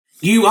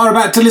You are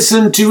about to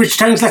listen to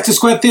Richard Herring's Leicester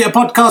Square Theatre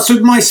podcast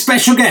with my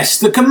special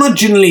guest, the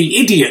curmudgeonly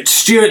idiot,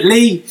 Stewart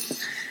Lee.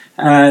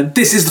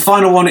 This is the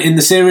final one in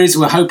the series.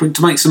 We're hoping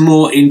to make some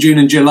more in June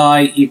and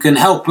July. You can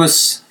help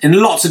us in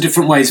lots of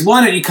different ways.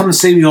 Why don't you come and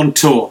see me on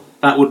tour?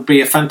 That would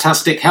be a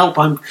fantastic help.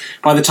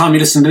 By the time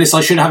you listen to this,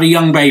 I should have a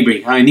young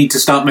baby. I need to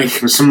start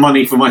making some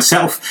money for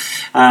myself.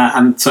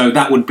 And so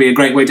that would be a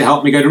great way to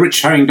help me. Go to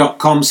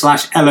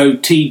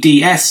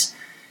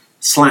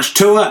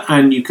richardherring.com/LOTDS/tour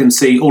and you can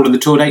see all of the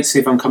tour dates, see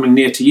if I'm coming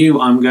near to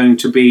you. I'm going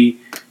to be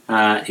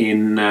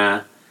coming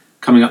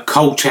up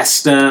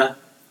Colchester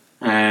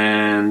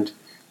and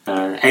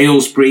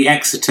Aylesbury,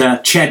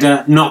 Exeter,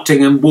 Cheddar,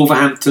 Nottingham,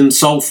 Wolverhampton,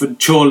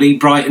 Salford, Chorley,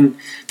 Brighton.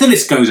 The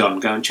list goes on.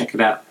 Go and check it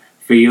out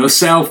for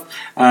yourself.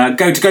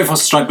 Go to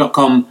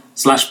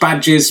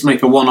gofasterstripe.com/badges,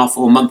 make a one-off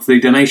or monthly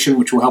donation,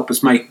 which will help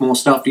us make more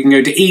stuff. You can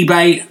go to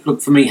eBay,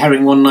 look for me,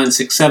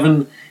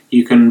 Herring1967.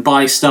 You can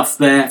buy stuff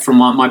there from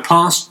my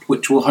past,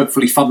 which will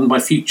hopefully fund my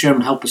future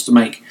and help us to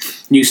make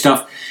new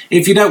stuff.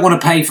 If you don't want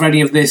to pay for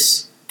any of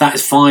this, that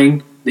is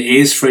fine. It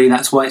is free,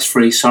 that's why it's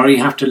free. Sorry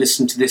you have to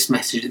listen to this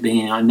message at the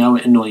beginning. I know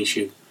it annoys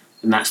you,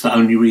 and that's the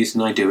only reason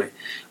I do it.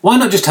 Why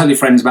not just tell your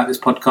friends about this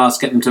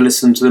podcast, get them to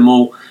listen to them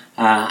all,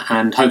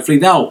 and hopefully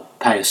they'll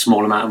pay a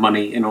small amount of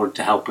money in order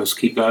to help us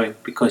keep going,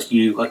 because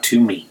you are too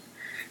mean.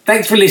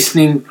 Thanks for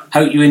listening.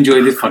 Hope you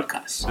enjoy this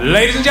podcast.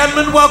 Ladies and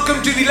gentlemen,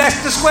 welcome to the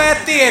Leicester Square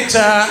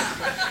Theatre.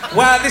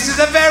 Well, this is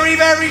a very,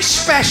 very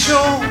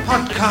special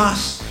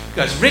podcast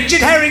because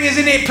Richard Herring is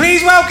in it.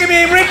 Please welcome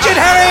him, Richard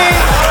Herring!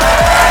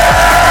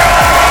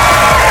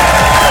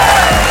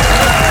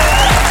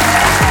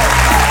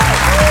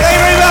 Thank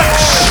you very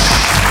much.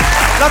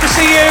 Love to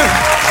see you.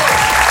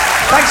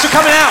 Thanks for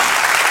coming out.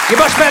 You're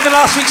much better than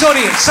last week's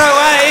audience. So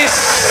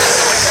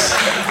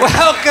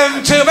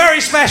welcome to a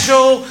very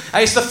special,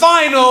 it's the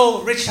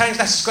final Richard Herring's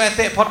Leicester Square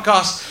Theatre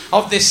podcast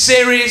of this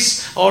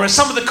series, or as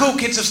some of the cool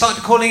kids have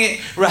started calling it,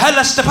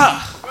 Leicester.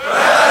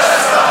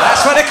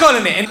 That's what they're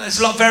calling it. And there's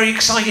a lot very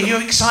excited. Are you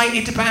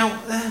excited about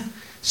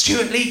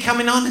Stewart Lee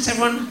coming on? Is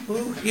everyone?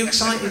 Are you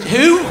excited?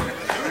 Who?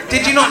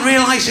 Did you not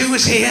realise who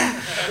was here?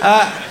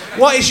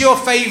 What is your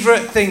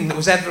favourite thing that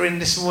was ever in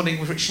This Morning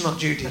with Richard Not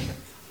Judy? I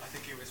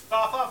think it was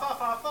far.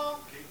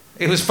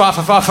 It was far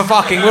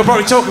fucking. We'll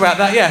probably talk about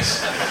that, yes.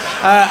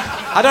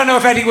 I don't know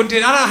if anyone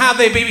did. I don't know how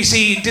the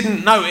BBC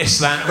didn't notice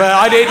that, but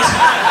I did.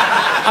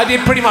 I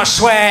did pretty much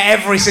swear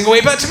every single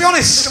week. But to be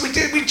honest, we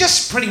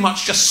just pretty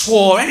much just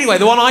swore anyway.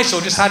 The one I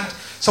saw just had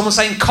someone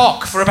saying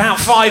cock for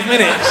about 5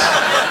 minutes.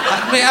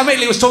 I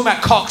immediately was talking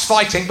about cocks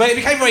fighting, but it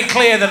became very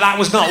clear that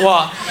was not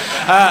what.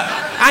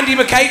 Andy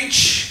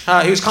McCage,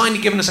 who's kindly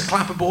given us a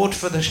clapperboard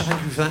for the show.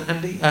 Thank you for that,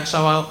 Andy.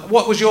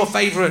 What was your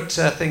favourite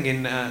thing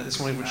in This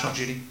Morning with Richard Not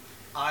Judy?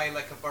 I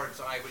like a bird's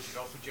eye, which is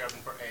also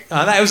German for egg.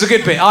 That was a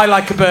good bit. I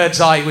like a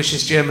bird's eye, which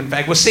is German for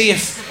egg. We'll see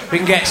if we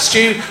can get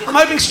Stu. I'm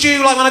hoping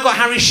Stu, like when I got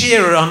Harry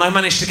Shearer on, I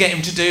managed to get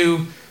him to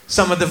do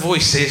some of the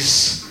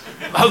voices.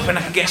 I'm hoping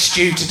I can get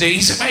Stu to do.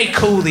 He's very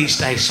cool these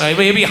days, so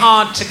it'll be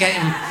hard to get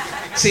him,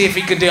 see if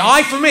he can do.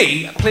 For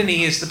me,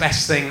 Pliny is the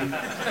best thing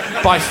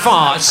by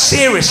far.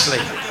 Seriously.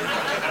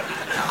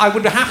 I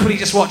would happily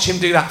just watch him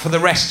do that for the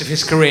rest of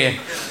his career.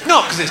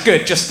 Not because it's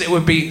good, just it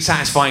would be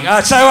satisfying.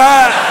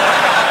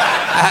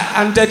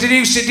 Did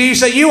you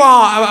say you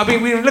are? I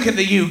mean, we were looking at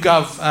the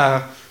YouGov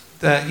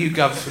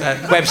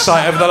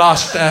website over the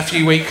last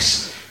few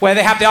weeks, where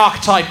they have the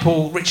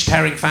archetypal Richard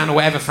Herring fan or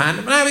whatever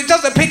fan. Now, it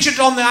does. The picture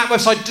on that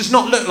website does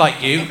not look like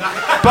you,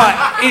 but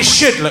it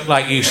should look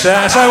like you,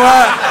 sir. So,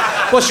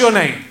 what's your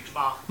name?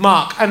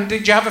 Mark. And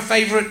did you have a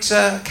favourite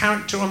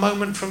character or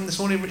moment from This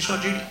Morning, Richard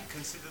Not Judy?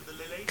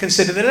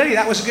 Consider the Lily.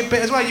 That was a good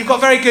bit as well. You've got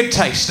very good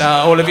taste,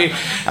 all of you.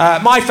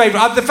 My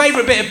favourite, the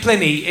favourite bit of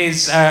Pliny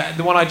is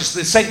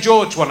the St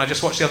George one I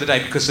just watched the other day,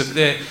 because of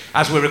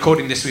as we're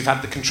recording this, we've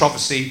had the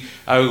controversy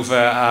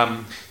over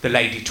the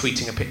lady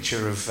tweeting a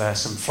picture of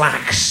some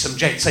flags, some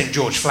St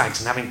George flags,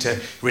 and having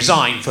to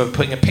resign for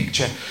putting a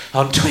picture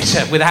on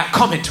Twitter without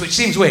comment, which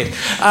seems weird.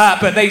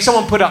 But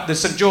someone put up the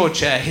St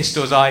George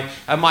Histor's eye,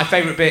 and my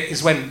favourite bit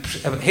is when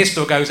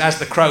Histor goes, as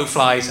the crow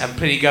flies, and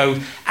Pliny goes,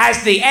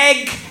 as the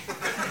egg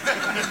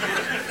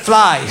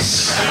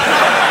flies.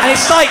 And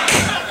it's like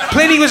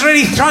Pliny was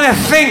really trying to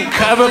think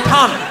of a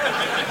pun.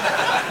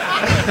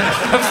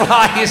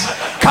 Flies.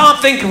 Can't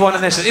think of one,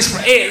 and it's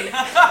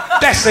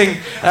best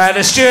thing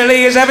that Stewart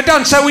Lee has ever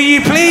done. So will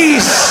you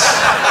please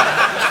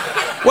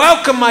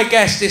welcome my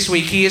guest this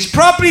week. He is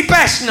probably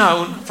best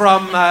known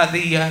from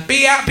the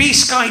B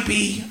Sky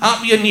B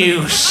Up Your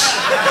News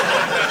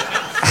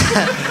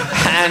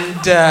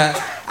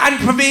and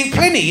from being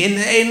Pliny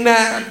in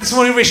This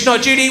Morning Richard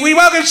Not Judy. We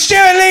welcome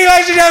Stewart Lee,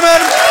 ladies and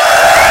gentlemen.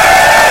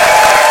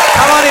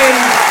 Come on in.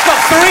 Got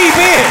 3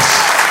 beers.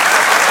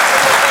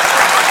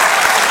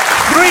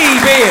 3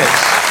 beers.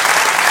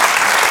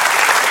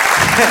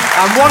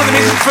 And one of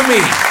them isn't for me.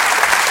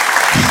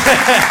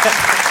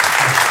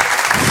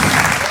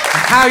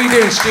 How are you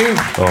doing, Stu?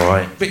 All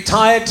right. Bit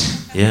tired?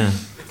 Yeah.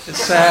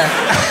 It's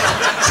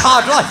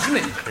hard life, isn't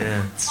it?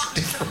 Yeah.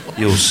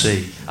 You'll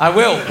see. I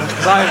will.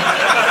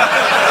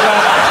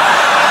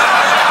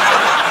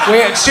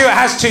 Stewart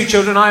has 2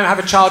 children. I have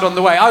a child on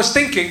the way. I was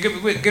thinking,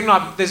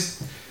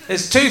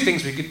 there's 2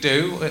 things we could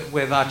do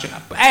with our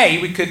children. A,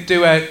 we could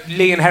do a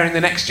Lee and Herring: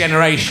 The Next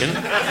Generation,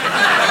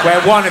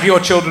 where one of your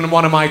children and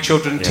one of my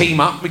children team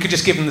up. We could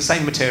just give them the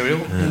same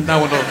material, and no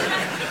one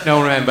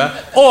will remember.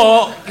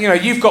 Or,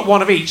 you've got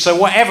one of each, so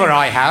whatever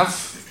I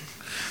have,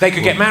 they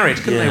could get married,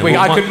 couldn't they?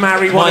 I could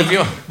marry one of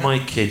your... My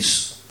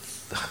kids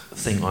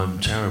think I'm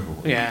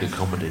terrible at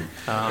comedy.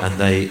 Oh. And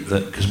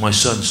because my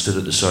son stood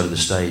at the side of the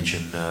stage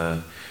and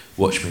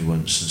watched me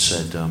once and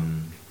said,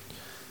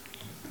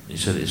 he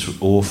said, it's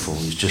awful,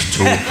 he's just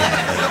talking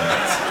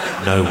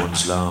and no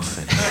one's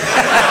laughing.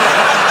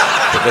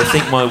 But they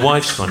think my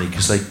wife's funny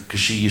because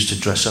she used to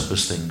dress up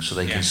as things, so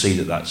they can see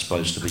that that's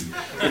supposed to be...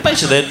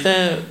 Basically,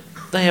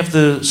 they have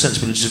the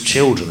sensibilities of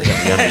children. They don't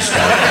really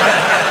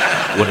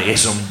understand what it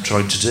is I'm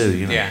trying to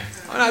do, Yeah.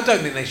 I don't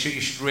think you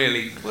should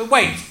really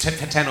wait for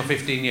 10 or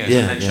 15 years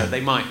and then show.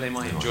 They might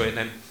enjoy it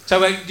then.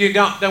 So you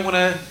don't want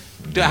to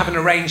have an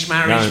arranged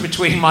marriage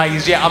between my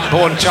yet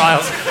unborn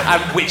child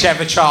and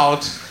whichever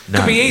child.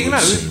 Could be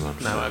No,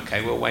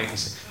 okay, we'll wait and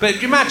see.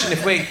 But imagine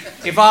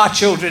if our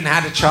children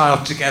had a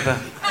child together.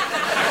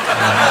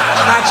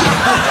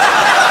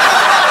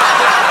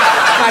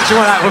 Imagine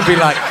what that would be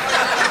like.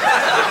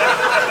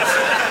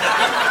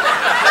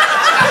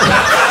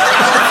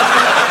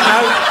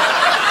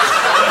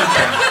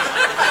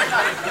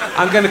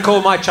 I'm going to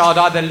call my child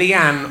either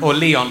Leanne or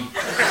Leon.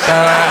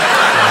 So,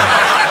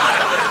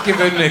 give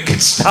him a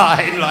good start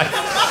in life.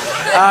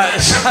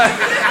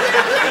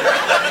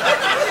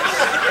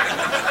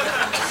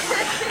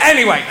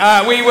 Anyway,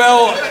 we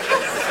will...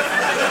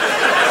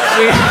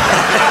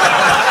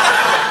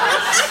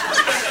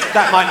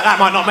 that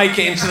might not make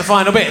it into the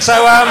final bit.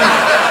 So,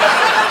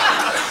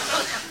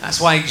 that's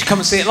why you come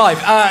and see it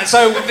live.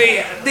 So,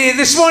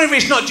 this morning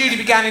Rich Not Judy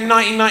began in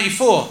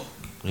 1994.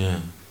 Yeah.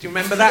 Do you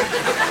remember that?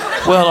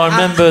 Well, I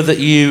remember that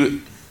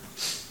you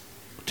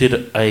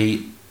did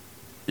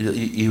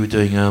you were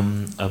doing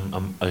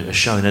a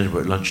show in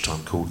Edinburgh at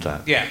lunchtime called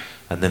that. Yeah.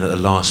 And then at the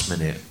last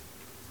minute,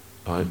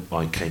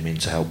 I came in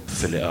to help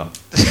fill it up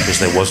because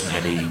there wasn't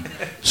any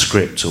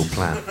script or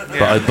plan.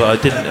 Yeah. But I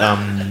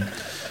didn't.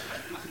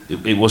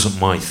 It wasn't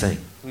my thing.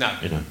 No.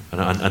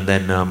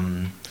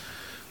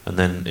 And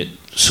then it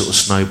sort of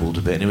snowballed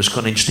a bit, and it was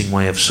quite an interesting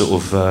way of sort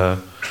of.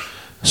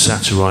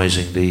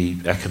 Satirising the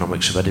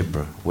economics of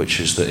Edinburgh, which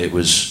is that it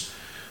was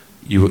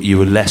you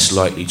were less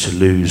likely to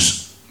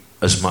lose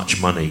as much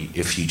money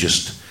if you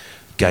just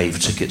gave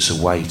tickets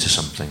away to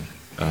something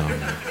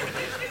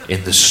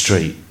in the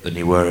street than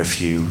you were if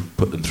you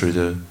put them through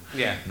the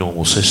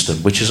normal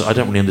system. Which is, I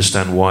don't really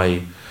understand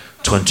why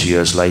 20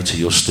 years later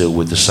you're still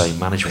with the same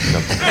management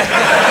company,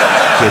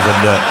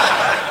 given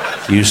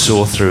that you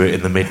saw through it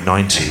in the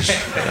mid-90s.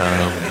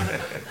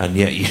 And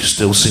yet you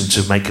still seem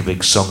to make a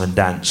big song and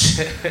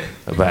dance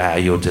about how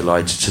you're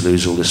delighted to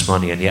lose all this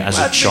money, and yet as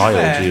a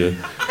child you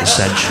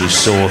essentially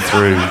saw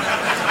through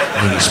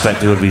and you expect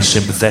people to be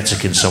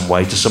sympathetic in some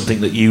way to something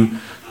that you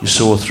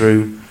saw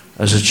through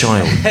as a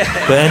child.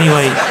 But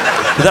anyway,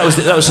 that was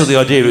sort of the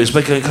idea. It was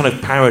like a kind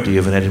of parody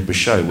of an Edinburgh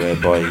show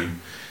whereby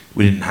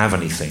we didn't have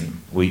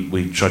anything.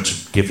 We tried to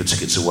give the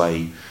tickets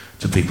away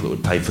to people that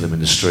would pay for them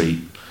in the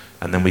street,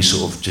 and then we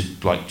sort of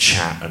did like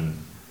chat and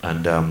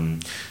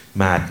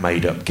mad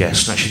made-up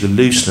guests, and actually the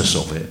looseness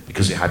of it,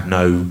 because it had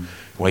no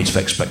weight of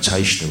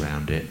expectation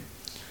around it,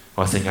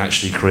 I think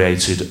actually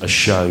created a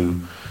show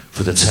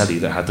for the telly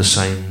that had the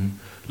same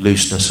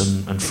looseness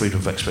and freedom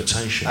of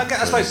expectation. Okay,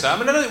 I suppose so. I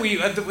mean, I don't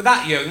think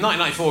that year, in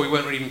 1994, we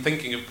weren't really even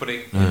thinking of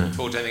putting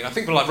forward anything. I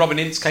think people like Robin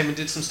Ince came and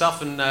did some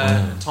stuff, and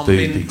Tom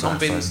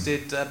Binns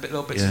did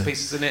little bits and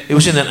pieces in it. It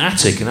was in an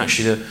attic, and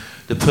actually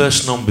the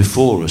person on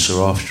before us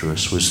or after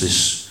us was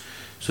this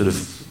sort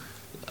of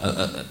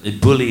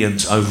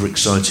ebullient,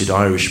 overexcited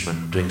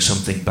Irishman doing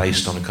something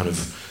based on a kind of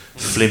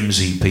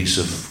flimsy piece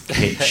of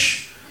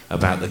kitsch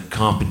about the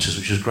Carpenters,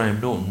 which was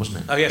Graham Norton, wasn't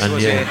it? Oh yes, it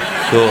was.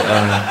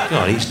 Thought,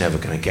 God, he's never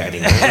going to get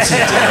anywhere.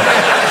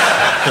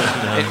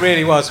 It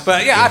really was.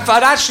 But yeah,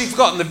 I'd actually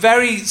forgotten the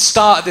very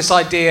start of this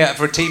idea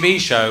for a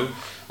TV show.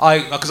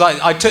 Because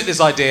I took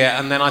this idea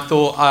and then I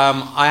thought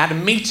I had a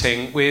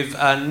meeting with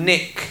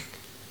Nick.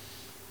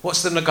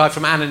 What's the guy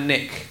from Anne and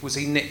Nick? Was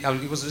he Nick?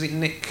 Was it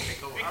Nick?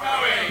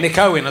 Nick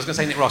Owen. I was going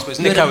to say Nick Ross, but it's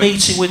Nick Owen. A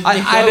meeting with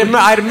Nick Owen.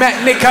 I had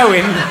met Nick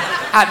Owen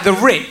at the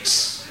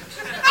Ritz.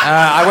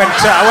 I went.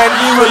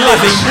 You were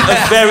living a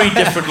very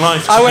different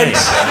life.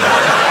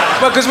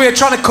 Well, because we were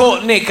trying to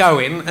court Nick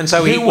Owen, and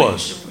so Who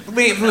was?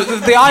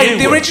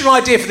 The original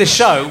idea for this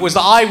show was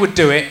that I would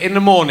do it in the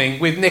morning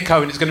with Nick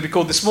Owen. It's going to be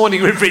called This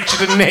Morning with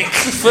Richard and Nick.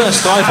 The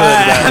first I've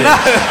heard about it. No,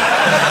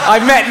 I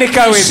met Nick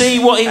Owen. See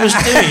what he was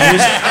doing?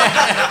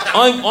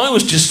 I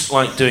was just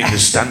like doing the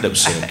stand-up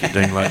circuit,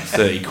 doing like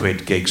 30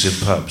 quid gigs in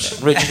pubs.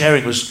 Richard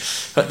Herring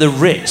was at the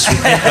Ritz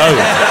with Nick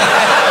Owen,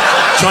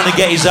 trying to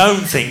get his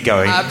own thing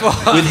going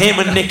with him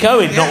and Nick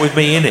Owen, not with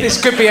me in it. This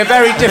could be a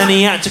very different... And then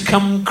he had to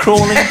come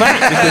crawling back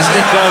because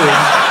Nick Owen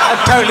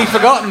I'd totally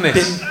forgotten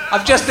this.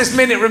 I've just this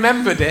minute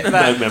remembered it. No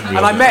memory and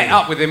of I it, met really.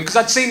 up with him because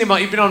I'd seen him.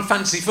 He'd been on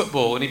Fantasy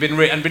Football and he'd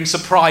been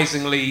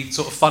surprisingly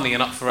sort of funny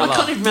and up for a I laugh.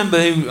 can't even remember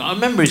who. I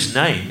remember his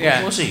name.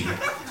 Yeah. What was he?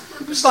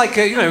 It was like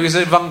he was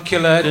a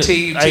avuncular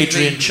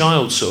Adrian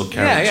Child sort of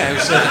character. Yeah,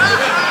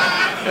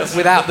 it was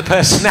without the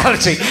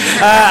personality,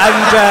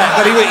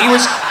 but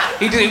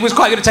he was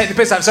quite good at taking the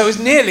piss out. So it was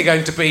nearly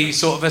going to be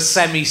sort of a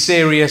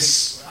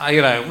semi-serious,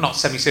 not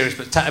semi-serious,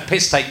 but a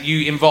piss take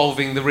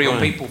involving the real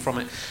people from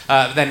it.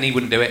 Then he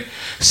wouldn't do it.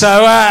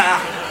 So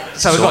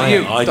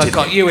I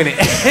got you in it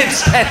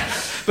instead.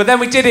 But then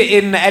we did it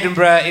in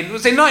Edinburgh. It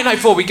was in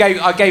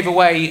 1994. I gave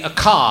away a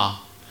car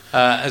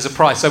as a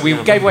prize. So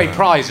we gave away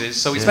prizes.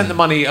 So we spent a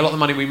lot of the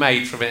money we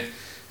made from it.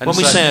 And when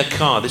we say a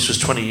car, this was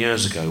 20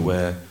 years ago,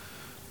 where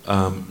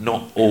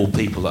not all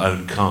people that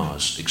own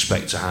cars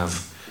expect to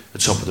have a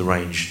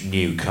top-of-the-range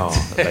new car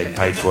that they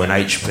paid for an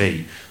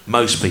HP.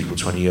 Most people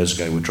 20 years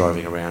ago were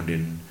driving around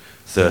in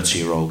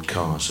 30-year-old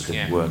cars that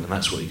didn't work, and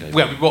that's what he gave.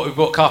 Well, we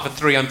bought a car for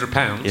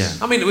 £300. Yeah.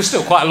 I mean, it was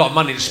still quite a lot of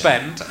money to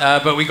spend,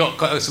 but we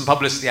got some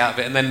publicity out of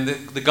it. And then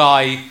the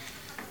guy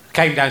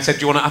came down and said,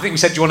 "Do you want to?" I think we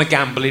said, "Do you want to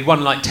gamble?" He'd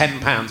won like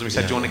 £10, and we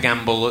said, "Do you want to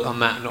gamble on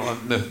that,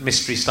 on the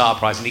mystery star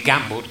prize?" And he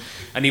gambled,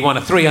 and he won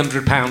a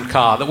 £300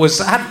 car that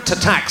had to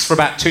tax for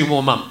about 2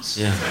 more months.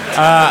 Yeah.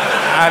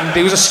 And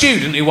he was a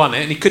student who won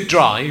it, and he could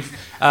drive,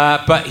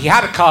 but he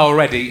had a car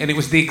already, and it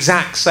was the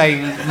exact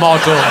same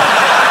model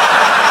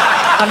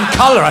and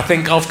colour, I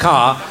think, of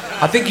car.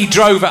 I think he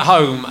drove at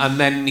home, and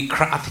then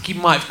I think he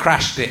might have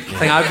crashed it.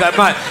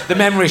 The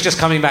memory is just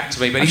coming back to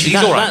me, but Actually,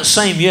 he's all right. That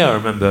same year, I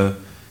remember,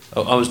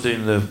 I was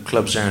doing the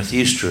Club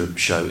Zarathustra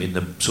show in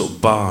the sort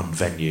of barn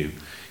venue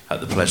at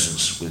the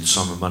Pleasance with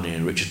Simon Munnery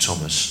and Richard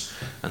Thomas.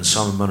 And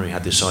Simon Munnery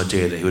had this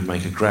idea that he would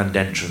make a grand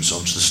entrance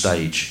onto the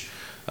stage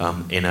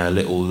in a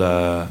little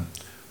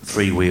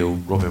 3-wheel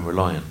Robin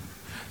Reliant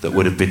that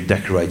would have been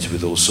decorated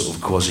with all sort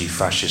of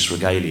quasi-fascist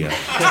regalia.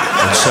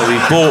 And so he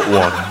bought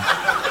one,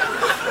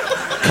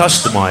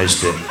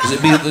 customised it.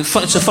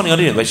 'Cause it's a funny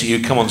idea. Basically,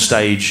 you come on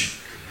stage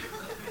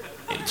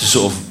to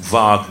sort of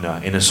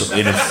Wagner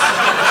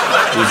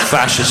with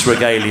fascist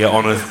regalia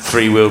on a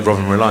 3-wheeled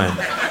Robin Reliant.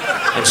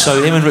 And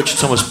so him and Richard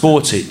Thomas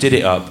bought it, did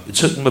it up. It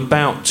took them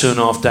about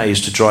 2.5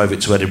 days to drive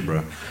it to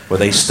Edinburgh, where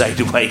they stayed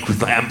awake with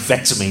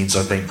amphetamines,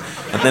 I think.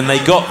 And then they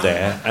got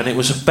there, and it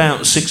was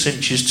about 6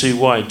 inches too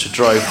wide to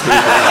drive through.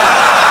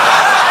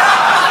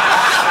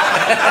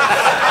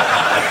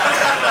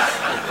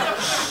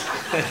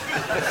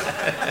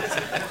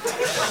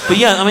 But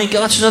yeah, I mean,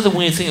 that's another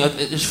weird thing.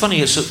 It's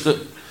funny, it's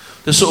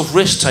the sort of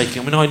risk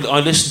taking. I mean, I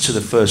listened to the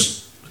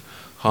first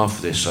half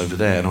of this over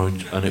there,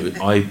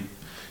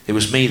 it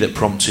was me that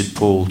prompted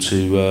Paul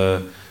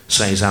to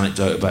say his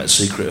anecdote about a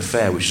secret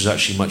affair, which was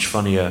actually much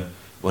funnier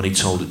when he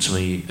told it to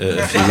me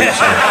a few weeks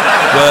ago.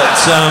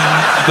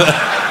 But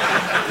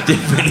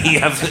didn't really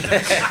have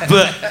it.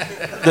 But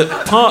the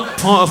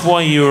part of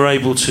why you were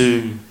able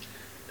to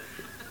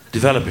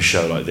develop a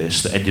show like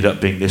this that ended up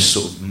being this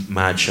sort of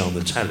mad show on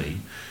the telly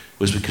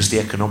was because the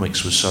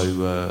economics was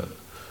so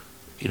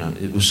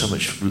it was so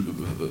much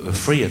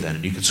freer then,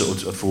 and you could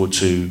sort of afford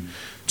to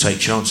take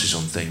chances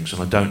on things.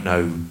 And I don't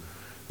know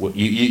what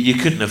you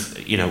couldn't have,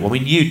 I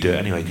mean, you do it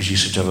anyway because you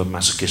seem to have a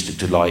masochistic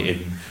delight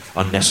in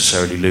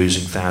unnecessarily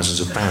losing thousands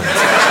of pounds.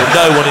 But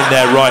no one in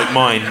their right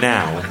mind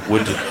now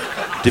would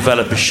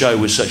develop a show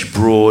with such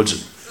broad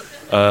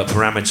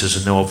parameters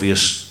and no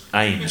obvious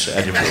aims at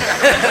Edinburgh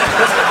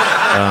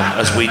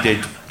as we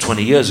did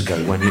 20 years ago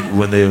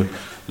when the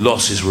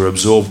losses were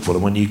absorbable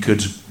and when you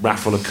could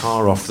raffle a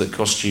car off that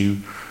cost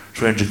you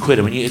 300 quid.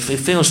 I mean, it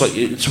feels like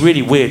it's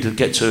really weird to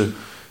get to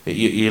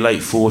your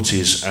late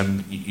 40s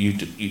and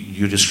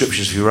your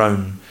descriptions of your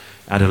own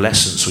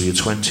adolescence or your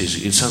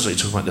 20s, it sounds like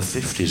you're talking about the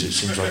 50s. It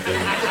seems like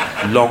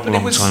a long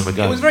time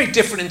ago. It was very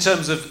different in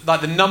terms of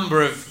like the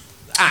number of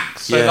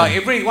acts. So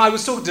I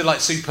was talking to like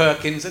Sue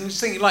Perkins and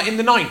just thinking like in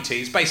the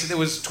 90s, basically there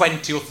was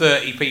 20 or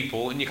 30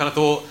 people and you kind of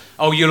thought,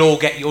 oh, you'll all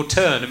get your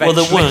turn eventually.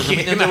 Well, there weren't. I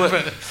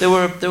mean,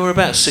 there were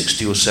about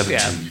 60 or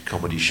 70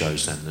 comedy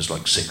shows then. There's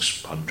like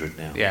 600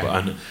 now. Yeah.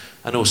 But,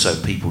 and also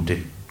people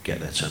didn't get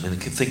their turn. I mean,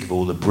 think of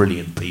all the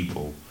brilliant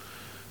people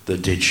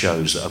that did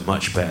shows that are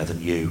much better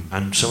than you,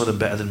 and some of them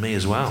better than me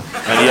as well.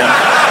 And yet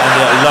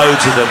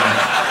loads of them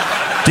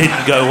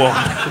didn't go on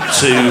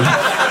to,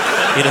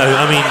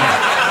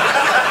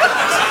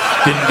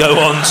 didn't go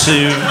on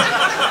to.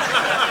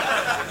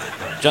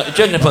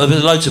 Joking apart,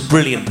 there's loads of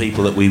brilliant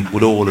people that we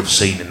would all have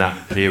seen in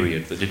that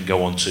period that didn't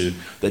go on to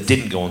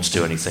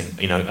do anything,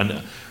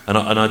 and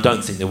I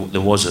don't think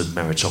there was a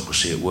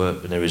meritocracy at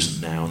work, and there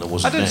isn't now, and there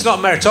wasn't. I don't think it's not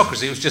a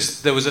meritocracy. It was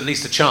just there was at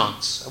least a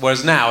chance.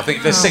 Whereas now, I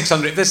think there's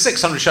 600. If there's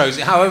 600 shows,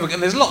 however,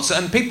 and there's lots,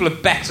 and people are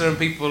better, and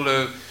people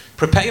are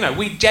prepared.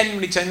 We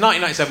genuinely turned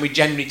 1997. We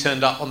genuinely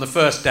turned up on the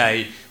first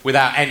day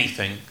without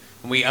anything,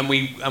 and we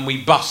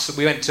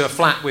went to a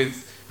flat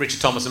with Richard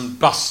Thomas and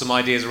bust some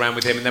ideas around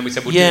with him, and then we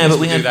said, "We'll do this,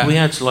 we do that."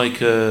 had like,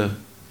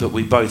 but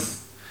we both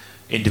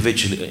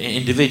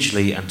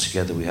individually and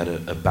together we had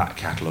a back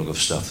catalogue of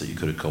stuff that you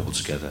could have cobbled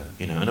together,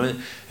 And I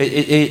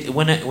mean,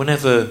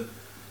 whenever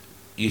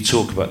you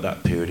talk about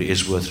that period, it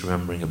is worth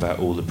remembering about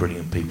all the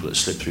brilliant people that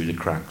slipped through the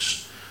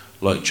cracks,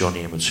 like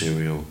Johnny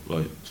Immaterial,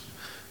 like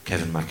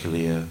Kevin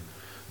McAleer,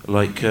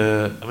 like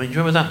I mean, do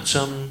you remember that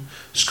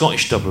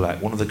Scottish double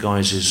act? One of the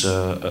guys is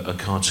a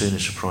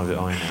cartoonist for Private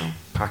Eye now,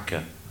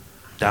 Packer,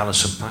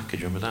 Dallas and Packer.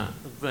 Do you remember that?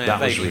 Yeah,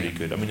 that was vaguely. really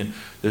good. I mean,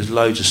 there's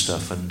loads of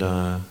stuff, and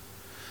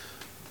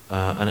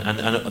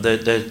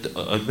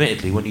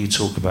admittedly, when you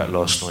talk about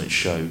last night's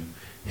show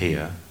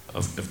here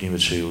of New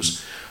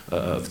Materials,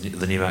 of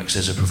the new acts,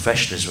 there's a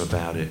professionalism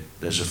about it,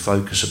 there's a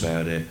focus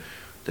about it,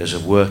 there's a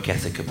work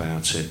ethic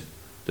about it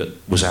that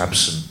was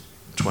absent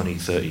 20,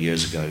 30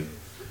 years ago.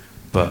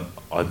 But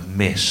I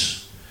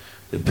miss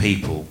the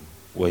people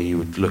where you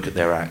would look at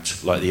their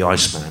act, like the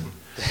Iceman,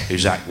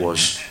 whose act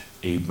was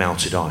he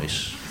melted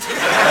ice.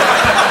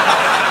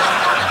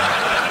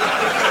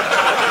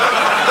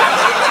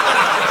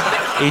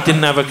 He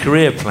didn't have a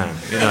career plan,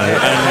 you know,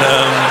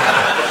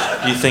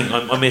 and you think,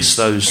 I miss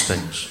those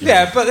things.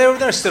 Yeah, but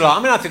there still are.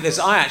 I mean,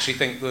 I actually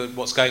think that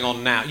what's going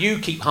on now, you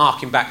keep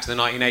harking back to the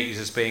 1980s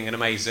as being an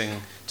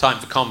amazing time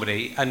for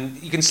comedy,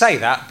 and you can say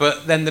that,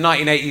 but then the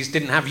 1980s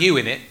didn't have you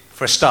in it,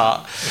 for a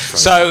start.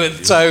 So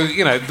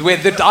you know,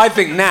 I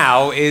think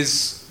now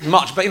is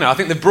much, but you know, I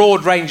think the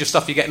broad range of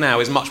stuff you get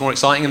now is much more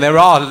exciting, and there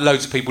are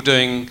loads of people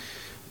doing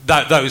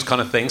those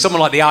kind of things.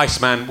 Someone like the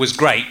Iceman was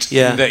great,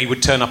 that he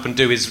would turn up and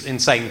do his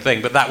insane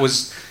thing, but that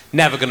was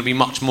never going to be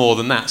much more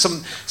than that.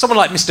 Someone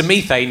like Mr.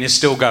 Methane is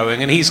still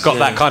going, and he's got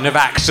that kind of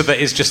act that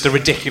is just a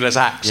ridiculous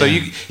act. So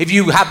if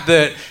you had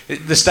the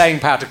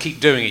staying power to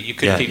keep doing it, you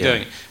could keep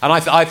doing it. And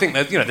I think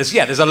that, you know, there's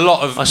a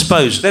lot of, I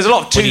suppose there's a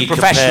lot of too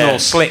professional,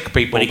 slick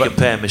people. When you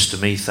compare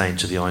Mr. Methane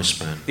to the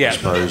Iceman, I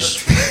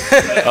suppose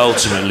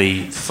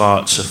ultimately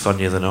farts are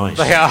funnier than ice.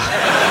 They are.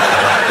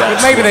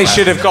 Maybe they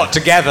should have got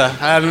together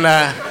and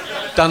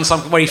done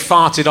something where he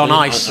farted on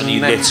ice and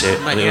you lit it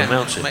and it would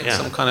melt it. Make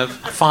some kind of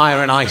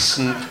fire and ice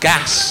and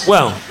gas.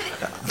 Well,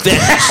 then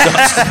it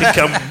starts to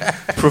become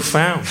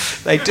profound.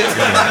 They do.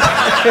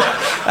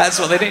 That's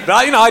what they do.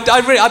 But you know, I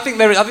think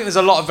there's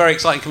a lot of very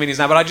exciting comedians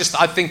now. But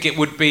I think it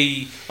would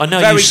be. I know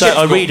very you say.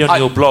 I read on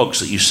your blogs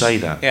that you say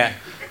that. Yeah.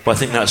 But I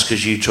think that's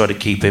because you try to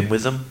keep in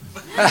with them.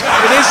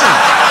 It isn't.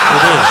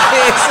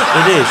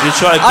 It is. You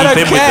try to keep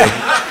in with them.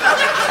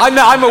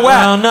 I'm aware.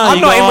 Well, no,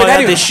 I'm not in with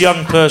anyone. This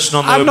young person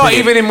on the I'm not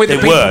even in with the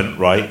people. They weren't,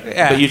 right?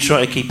 Yeah. But you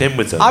try to keep in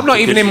with them. I'm not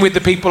even in with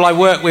the people I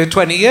worked with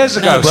 20 years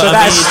ago. No, but you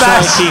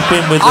try to keep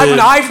in with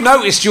I've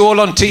noticed you all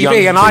on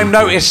TV, and I've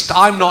noticed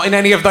I'm not in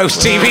any of those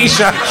TV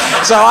shows.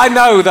 So I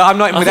know that I'm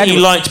not in with anyone.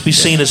 You like to be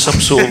seen as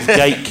some sort of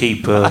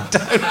gatekeeper, like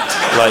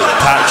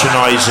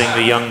patronising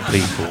the young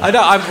people. I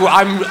know.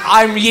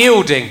 I'm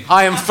yielding.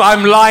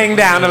 I'm lying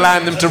down,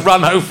 allowing them to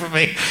run over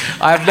me.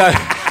 I have no.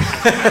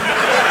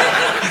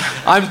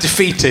 I'm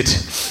defeated.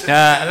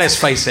 Let's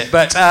face it.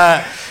 But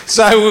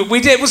so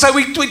we did. So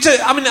we took,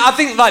 I mean, I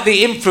think like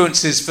the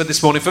influences for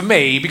this morning for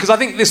me, because I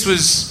think it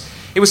was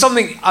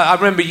something. I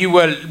remember you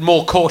were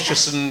more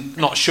cautious and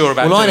not sure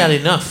about. Well, I'd had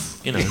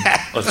enough, you know,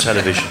 of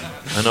television,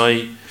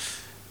 and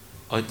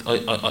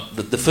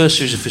the first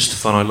series of Fist of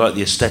Fun, I liked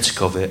the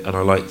aesthetic of it, and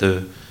I liked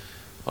the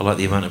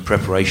amount of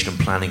preparation and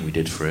planning we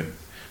did for it.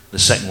 The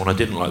second one, I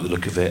didn't like the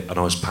look of it, and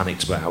I was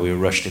panicked about how we were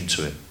rushed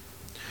into it,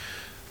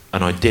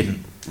 and I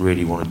didn't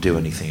really want to do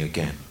anything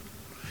again.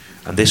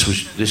 And this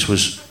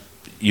was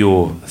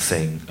your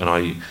thing, and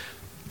I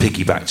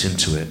piggybacked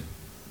into it.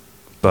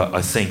 But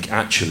I think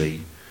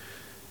actually,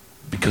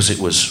 because it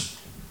was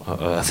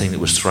a thing that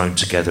was thrown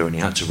together and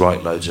you had to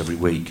write loads every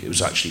week, it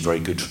was actually very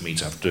good for me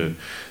to have to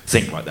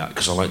think like that,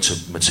 because I like to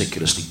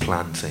meticulously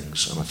plan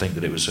things, and I think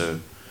that it was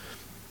a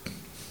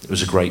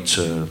great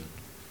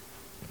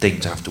thing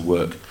to have to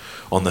work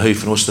on the hoof.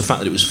 And also the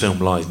fact that it was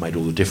filmed live made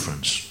all the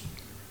difference,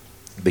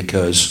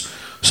 because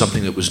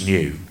something that was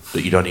new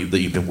that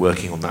you've been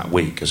working on that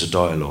week as a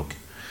dialogue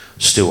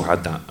still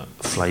had that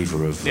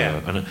flavour of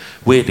and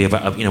weirdly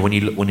about, you know, when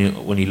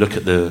you look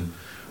at the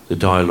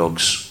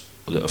dialogues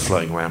that are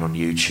floating around on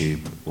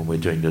YouTube when we're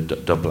doing the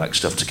double act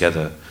stuff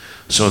together,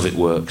 some of it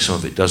works, some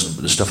of it doesn't,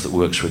 but the stuff that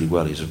works really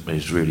well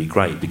is really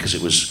great, because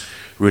it was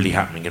really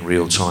happening in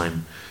real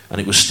time, and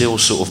it was still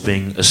sort of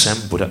being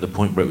assembled at the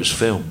point where it was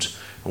filmed.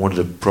 And one of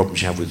the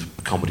problems you have with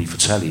comedy for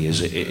telly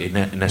is it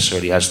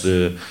necessarily has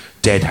the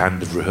dead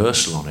hand of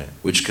rehearsal on it,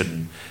 which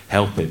can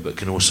help it, but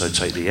can also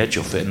take the edge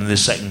off it. And in the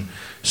second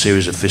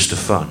series of Fist of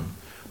Fun,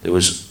 there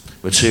was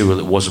material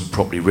that wasn't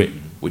properly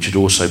written, which had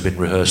also been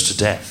rehearsed to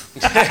death.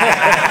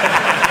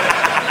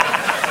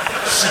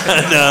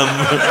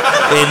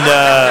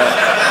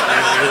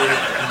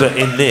 But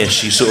in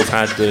this, you sort of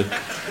had the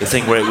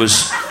thing where it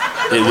was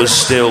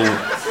still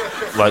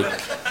like,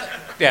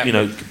 you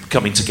know,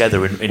 coming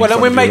together in well, front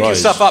and we're of your making eyes.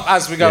 stuff up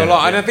as we go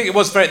along, and I think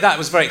that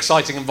was very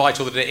exciting and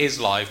vital that it is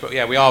live. But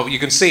yeah, we are. You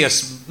can see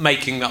us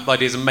making up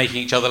ideas and making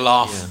each other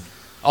laugh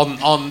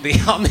on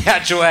the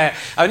actual air.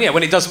 And yeah,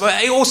 when it does,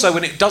 also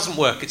when it doesn't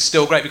work, it's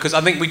still great, because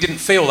I think we didn't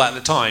feel that at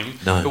the time.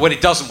 No. But when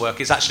it doesn't work,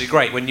 it's actually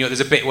great. When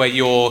there's a bit where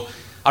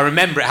I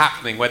remember it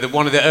happening, where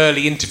one of the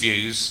early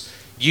interviews,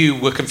 you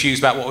were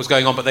confused about what was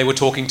going on, but they were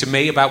talking to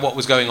me about what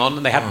was going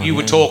on, and you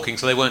were talking,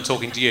 so they weren't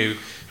talking to you.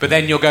 But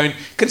then you're going,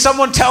 can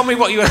someone tell me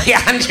what you were...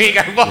 Yeah, Andrew, you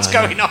go, what's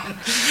going on?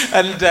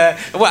 And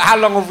how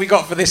long have we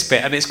got for this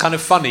bit? And it's kind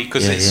of funny,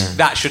 because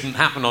that shouldn't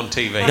happen on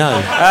TV.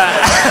 No.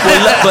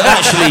 But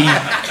actually,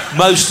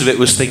 most of it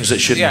was things that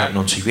shouldn't happen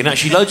on TV. And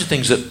actually, loads of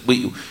things that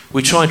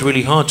we tried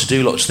really hard to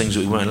do, lots of things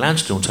that we weren't allowed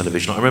to do on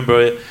television. I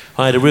remember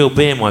I had a real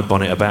bee in my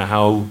bonnet about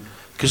how...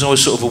 Because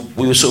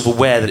we were sort of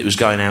aware that it was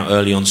going out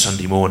early on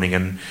Sunday morning,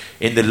 and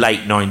in the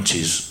late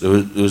 90s there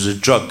was a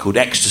drug called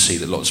ecstasy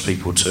that lots of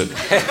people took,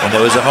 and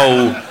there was a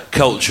whole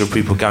culture of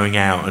people going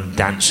out and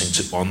dancing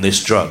on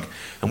this drug,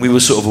 and we were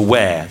sort of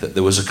aware that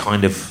there was a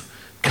kind of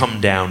come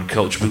down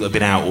culture, people that had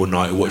been out all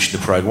night watching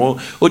the programme,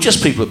 or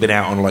just people that had been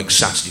out on like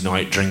Saturday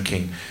night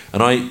drinking,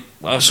 and I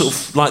sort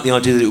of liked the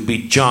idea that it would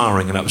be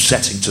jarring and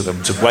upsetting to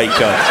them to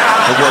wake up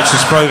and watch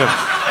this programme.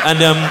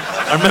 And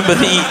I remember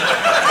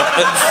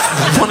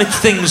one of the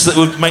things that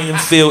would make them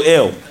feel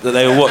ill that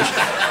they were watching,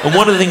 and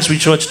one of the things we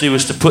tried to do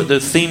was to put the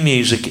theme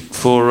music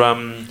for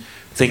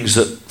things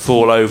that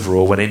fall over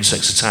or when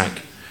insects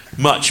attack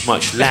much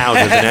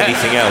louder than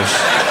anything else,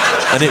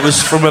 and it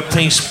was from a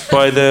piece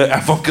by the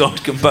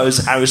avant-garde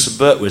composer Harrison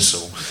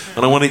Birtwistle,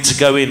 and I wanted to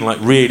go in like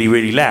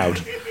really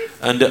loud,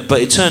 and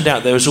but it turned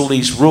out there was all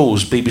these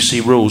rules,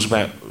 BBC rules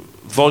about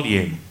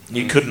volume.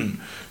 You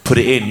couldn't put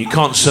it in, you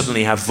can't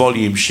suddenly have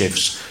volume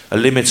shifts, a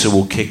limiter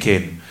will kick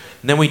in.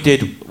 And then we looked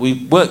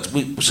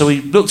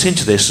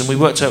into this, and we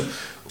worked out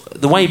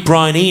the way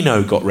Brian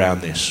Eno got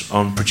round this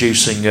on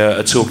producing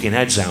a Talking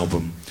Heads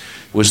album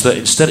was that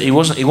instead he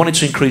wanted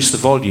to increase the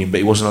volume, but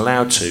he wasn't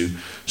allowed to,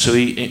 so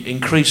he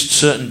increased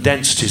certain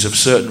densities of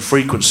certain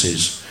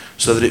frequencies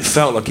so that it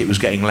felt like it was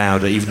getting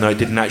louder, even though it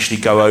didn't actually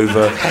go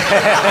over.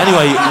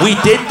 Anyway, we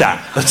did that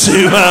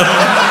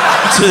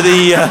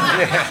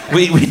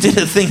we did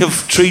a thing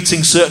of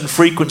treating certain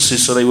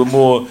frequencies so they were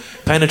more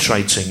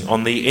penetrating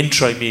on the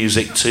intro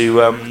music to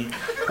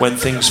When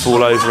Things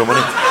Fall Over, and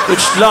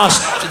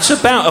it's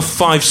about a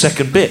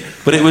 5-second bit,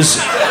 but it was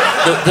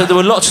there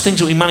were lots of things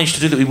that we managed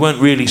to do that we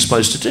weren't really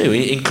supposed to do,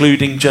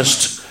 including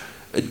just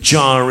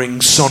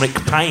jarring sonic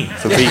pain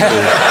for people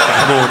in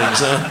the mornings.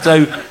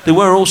 So there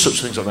were all sorts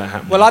of things like that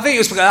happening. Well, I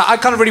think I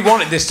kind of really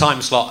wanted this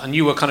time slot, and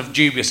you were kind of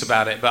dubious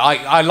about it, but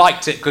I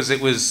liked it because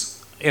it was...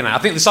 I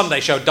think the Sunday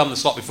show had done the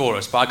slot before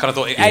us, but I kind of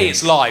thought,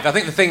 it's live. I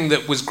think the thing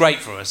that was great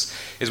for us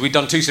is we'd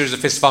done 2 series of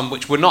Fist of Fun,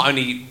 which were not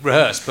only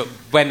rehearsed, but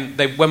when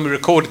we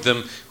recorded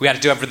them, we had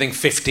to do everything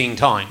 15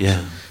 times.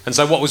 Yeah. And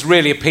so what was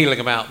really appealing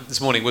about this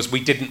morning was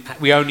we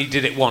only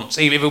did it once.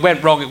 Even if it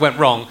went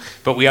wrong,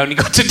 but we only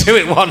got to do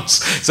it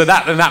once. So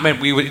that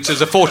meant it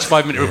was a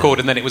 45-minute record,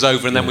 and then it was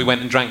over, and then we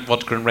went and drank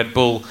vodka and Red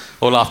Bull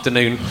all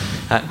afternoon.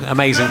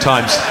 Amazing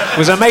times. It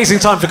was an amazing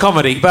time for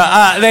comedy, but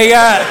I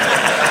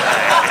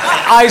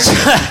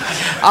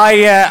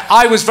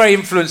was very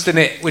influenced in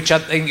it, which I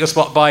think you'll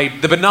spot, by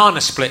the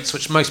Banana Splits,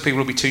 which most people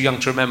will be too young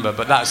to remember,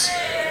 but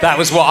that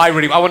was what I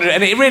wanted,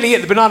 and it really,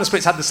 the Banana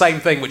Splits had the same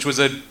thing, which was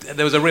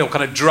there was a real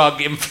kind of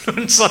drug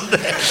influence on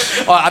there.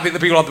 I think the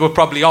people were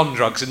probably on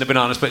drugs in the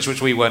Banana Splits,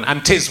 which we weren't,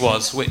 and Tiz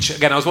was, which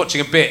again I was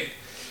watching a bit,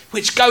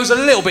 which goes a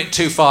little bit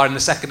too far in the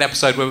second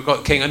episode where we've got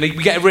the King, and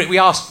we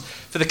asked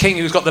for the King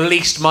who's got the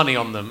least money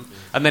on them.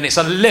 And then it's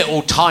a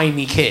little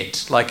tiny kid,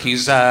 like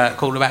he's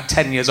called about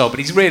 10 years old, but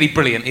he's really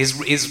brilliant.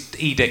 His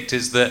edict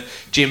is that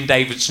Jim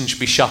Davidson should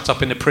be shut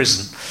up in a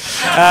prison.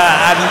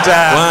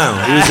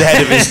 Wow, he was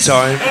ahead of his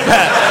time.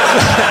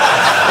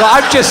 Well,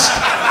 I'm just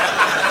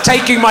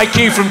taking my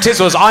cue from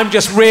Tiswell's. I'm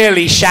just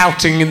really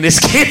shouting in this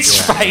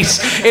kid's face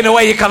in a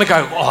way you kind of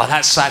go, oh,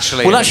 that's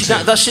actually... Well,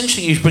 actually, that's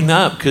interesting you bring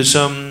that up, because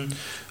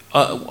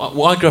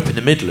I grew up in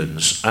the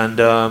Midlands,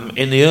 and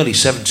in the early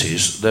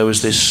 70s, there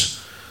was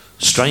this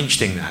strange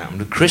thing that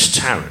happened. Chris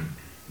Tarrant,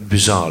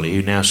 bizarrely,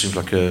 who now seems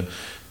like a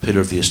pillar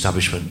of the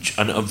establishment,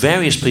 and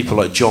various people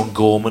like John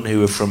Gorman,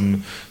 who were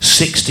from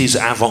 60s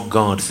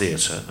avant-garde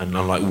theatre and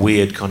like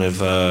weird kind of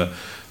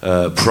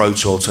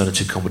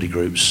proto-alternative comedy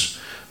groups.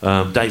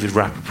 David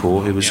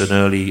Rappaport, who was an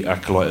early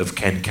acolyte of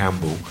Ken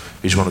Campbell,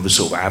 who's one of the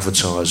sort of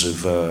avatars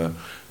of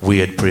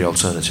weird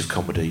pre-alternative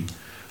comedy.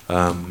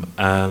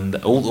 And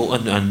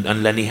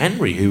Lenny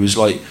Henry, who was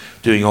like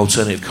doing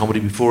alternative comedy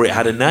before it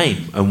had a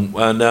name,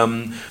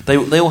 and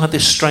they all had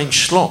this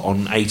strange slot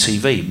on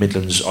ATV,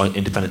 Midlands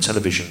Independent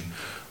Television,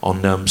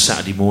 on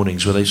Saturday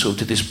mornings, where they sort of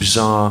did this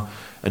bizarre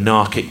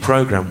anarchic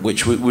programme,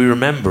 which we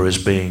remember as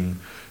being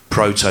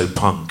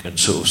proto-punk and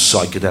sort of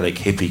psychedelic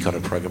hippie kind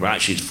of programme, but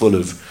actually it's full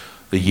of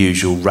the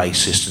usual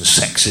racist and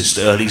sexist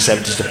early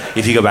 70s stuff,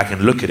 if you go back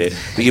and look at it.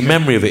 But your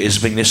memory of it is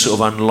being this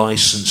sort of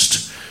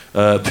unlicensed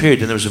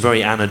period, and there was a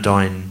very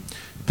anodyne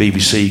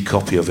BBC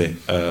copy of it,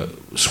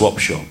 Swap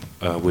Shop,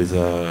 with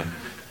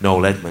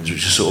Noel Edmonds,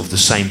 which is sort of the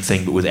same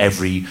thing but with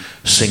every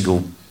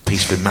single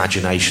piece of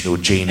imagination or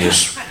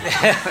genius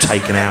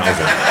taken out of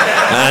it.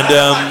 And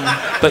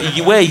but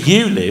where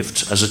you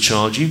lived as a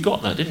child, you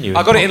got that, didn't you?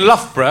 I got it in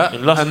Loughborough.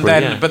 And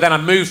then, but then I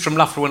moved from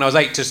Loughborough when I was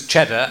 8 to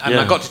Cheddar, and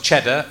Yeah. I got to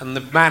Cheddar, and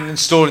the man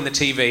installing the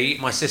TV,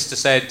 my sister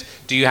said,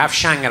 "Do you have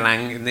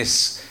Shangalang in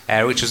this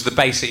area?" Which was the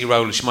Bay City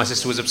Rollers. My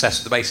sister was obsessed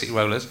with the Bay City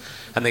Rollers,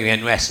 and they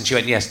went yes, and she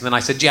went yes, and then I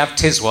said, "Do you have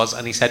Tiswas?"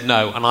 And he said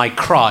no, and I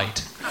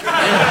cried.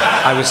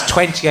 I was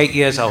 28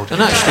 years old.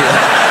 And actually,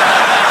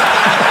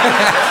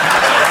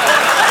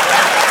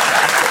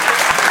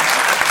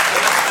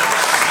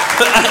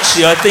 but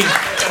actually, I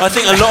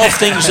think a lot of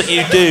things that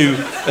you do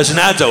as an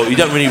adult you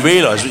don't really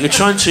realise, but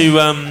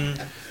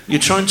you're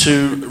trying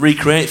to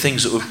recreate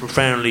things that were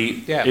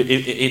profoundly,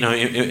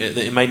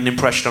 it made an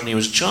impression on you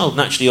as a child.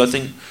 And actually, I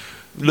think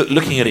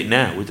looking at it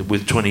now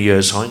with 20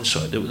 years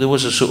hindsight, there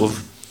was a sort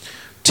of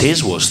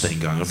Tiswas thing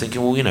going. I'm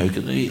thinking, well,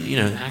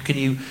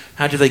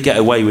 how do they get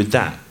away with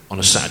that on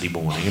a Saturday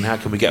morning, and how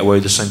can we get away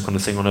with the same kind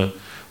of thing on a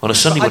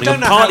Sunday morning?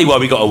 And partly why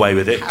we got away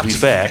with it, to be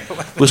fair,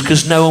 was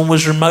because no one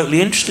was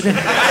remotely interested in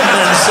it,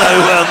 and so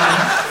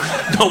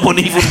no one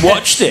even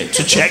watched it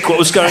to check what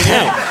was going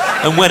out.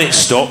 And when it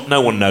stopped,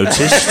 no one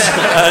noticed.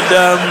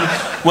 And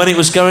when it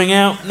was going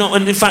out,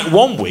 and in fact,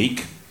 one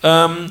week,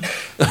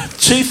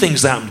 two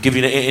things that happened give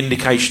you an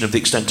indication of the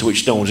extent to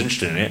which no one was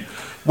interested in it.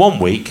 One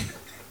week,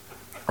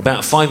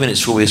 about 5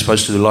 minutes before we were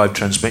supposed to do the live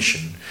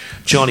transmission,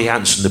 Charlie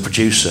Hanson, the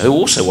producer, who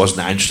also wasn't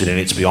that interested in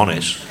it, to be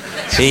honest,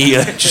 he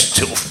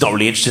just not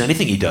really interested in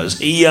anything he does.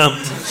 He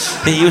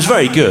was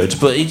very good,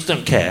 but he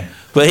don't care.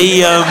 But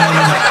he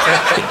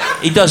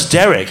does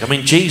Derek. I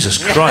mean, Jesus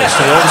Christ!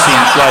 He obviously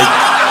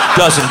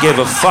doesn't give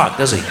a fuck,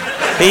 does he?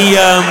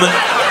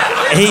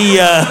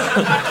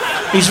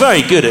 He's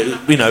very good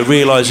at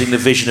realising the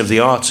vision of the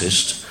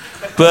artist,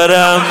 but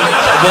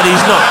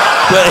he's not.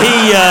 But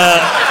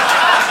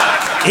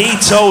he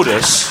told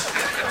us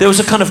there was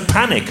a kind of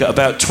panic at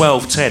about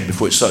 12:10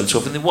 before it started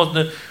off, and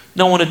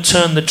no one had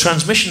turned the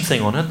transmission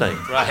thing on, had they?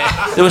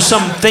 Right. There was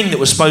some thing that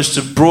was supposed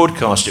to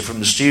broadcast it from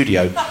the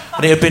studio,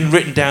 and it had been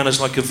written down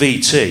as like a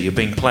VT, had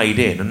been played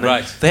in, and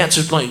they had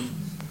to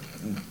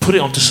put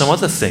it onto some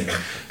other thing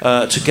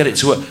to get it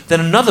to work. Then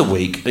another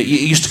week, it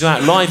used to go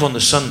out live on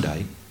the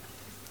Sunday,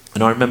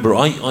 and I remember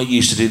I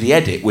used to do the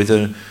edit with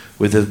an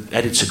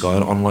editor guy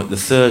on like the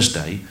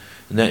Thursday,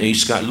 and then it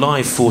used to go out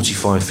live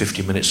 45,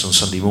 50 minutes on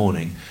Sunday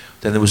morning.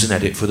 Then there was an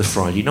edit for the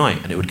Friday night,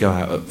 and it would go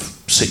out at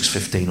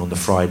 6:15 on the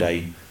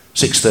Friday,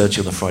 6:30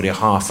 on the Friday, a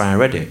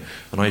half-hour edit.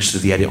 And I used to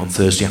do the edit on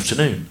Thursday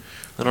afternoon.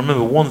 And I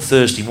remember one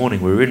Thursday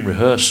morning we were in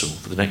rehearsal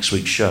for the next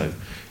week's show,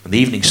 and the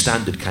Evening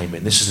Standard came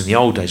in. This is in the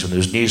old days when there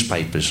was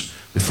newspapers,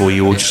 before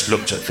you all just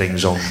looked at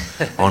things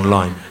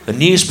online. The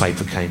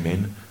newspaper came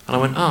in, and I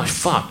went, "Oh,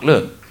 fuck,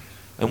 look."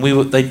 And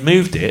they'd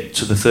moved it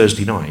to the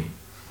Thursday night,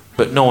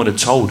 but no one had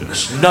told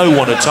us. No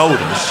one had told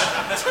us.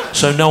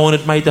 So no one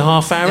had made the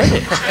half-hour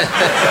edit.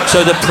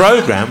 So the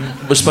programme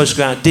was supposed to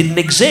go out, didn't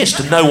exist,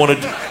 and no one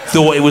had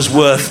thought it was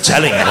worth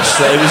telling us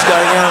that it was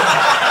going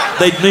out.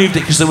 They'd moved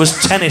it because there was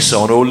tennis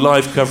on or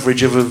live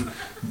coverage of a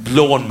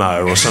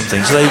lawnmower or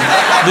something. So they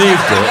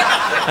moved it,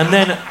 and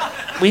then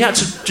we had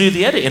to do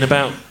the edit in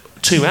about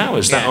 2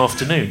 hours that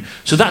afternoon.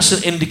 So that's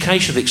an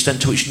indication of the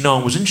extent to which no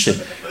one was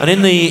interested. And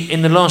in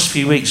the last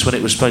few weeks when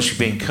it was supposed to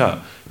be being cut,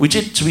 we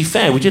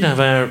did have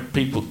our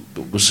people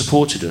that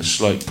supported us,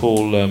 like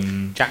Paul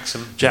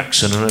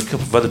Jackson and a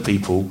couple of other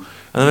people.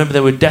 And I remember they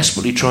were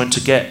desperately trying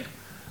to get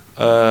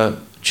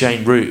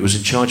Jane Root, who was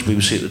in charge of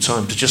BBC at the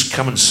time, to just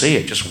come and see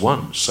it just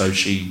once, so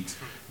she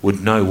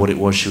would know what it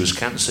was she was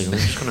cancelling. And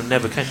they just kind of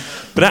never came.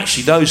 But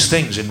actually, those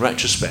things, in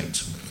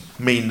retrospect,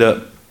 mean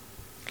that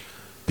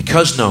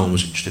because no one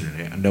was interested in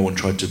it and no one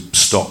tried to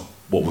stop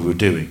what we were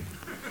doing,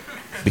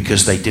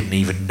 because they didn't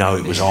even know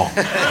it was on.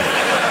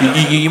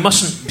 You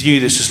mustn't view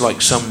this as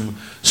like some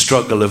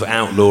struggle of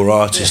outlaw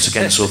artists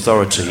against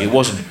authority. It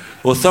wasn't.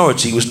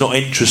 Authority was not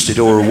interested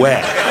or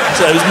aware.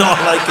 So it was not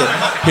like a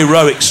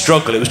heroic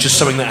struggle. It was just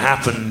something that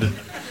happened.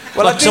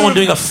 Well, like someone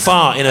doing a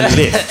fart in a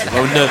lift,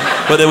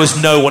 but there was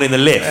no one in the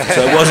lift.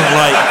 So it wasn't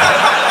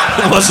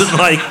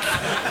like.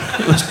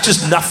 It was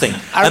just nothing.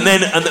 And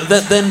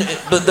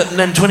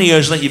then 20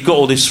 years later, you've got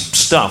all this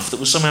stuff that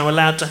was somehow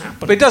allowed to happen.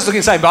 But it does look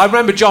insane. But I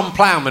remember John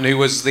Plowman, who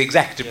was the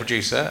executive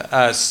producer,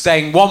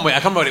 saying one week, I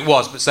can't remember what it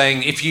was, but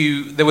saying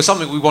there was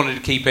something we wanted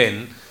to keep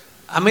in.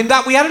 I mean,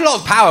 that we had a lot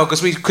of power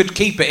because we could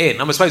keep it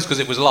in. I suppose because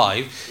it was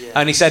live. Yeah.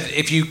 And he said,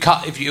 if you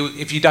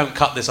don't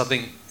cut this, I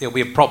think it'll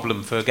be a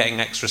problem for getting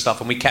extra stuff.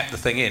 And we kept the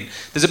thing in.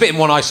 There's a bit in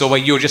one I saw where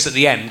you were just at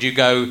the end. You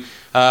go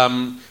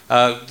on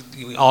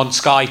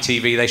Sky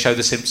TV. They show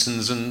The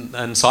Simpsons and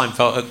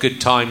Seinfeld at good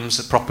times,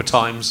 at proper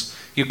times.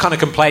 You're kind of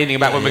complaining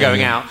about when we're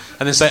going out,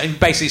 and then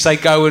basically say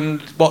go and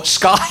watch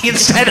Sky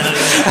instead.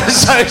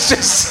 So it's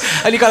just,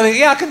 and you kind of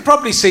think, I can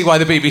probably see why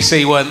the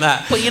BBC weren't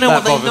that. But you know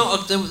what?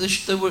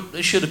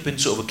 They should have been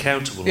sort of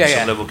accountable on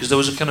some level, because there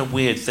was a kind of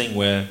weird thing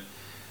where,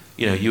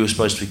 you were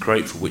supposed to be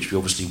grateful, which we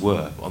obviously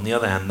were. But on the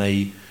other hand,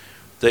 they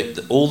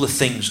all the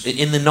things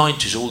in the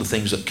 90s, all the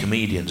things that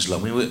comedians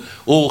love.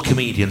 All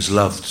comedians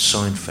loved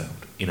Seinfeld,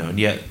 and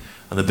yet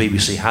and the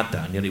BBC had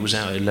that, and yet it was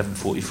out at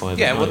 11:45.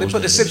 Yeah, well, they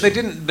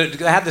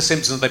had the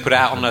Simpsons. They put it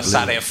out on a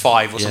Saturday at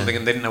 5 or something,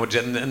 and they didn't know what.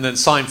 And then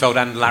Seinfeld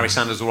and Larry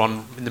Sanders were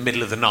on in the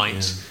middle of the night.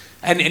 Yeah.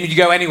 And you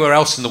go anywhere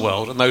else in the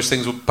world, and those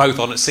things were both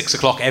on at 6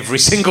 o'clock every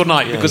single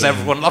night because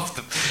everyone loved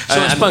them.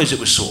 So I suppose it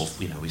was sort of,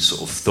 we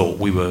sort of thought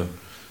we were.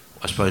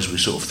 I suppose we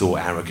sort of thought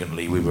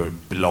arrogantly we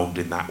belonged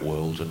in that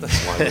world, and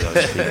why were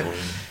those people?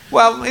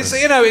 Well, it's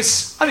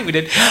I think we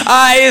did.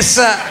 I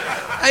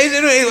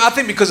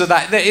think because of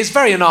that, it's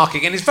very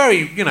anarchic, and it's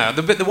very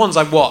the ones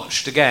I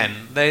watched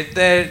again.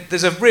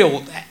 There's a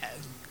real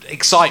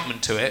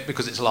excitement to it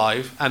because it's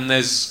live, and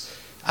there's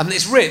a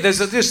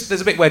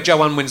bit where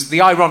Joe Unwin's the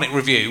ironic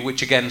review,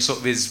 which again sort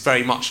of is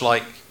very much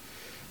like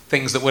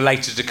things that were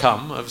later to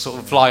come, a sort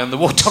of fly on the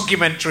wall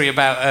documentary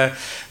about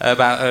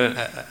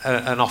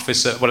an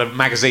officer, a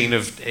magazine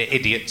of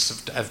idiots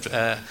of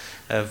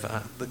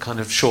the kind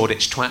of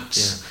Shoreditch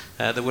twats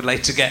that would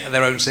later get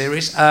their own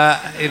series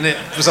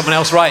for someone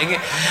else writing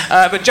it.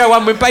 But Joe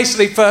Unwin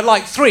basically for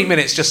like 3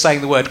 minutes just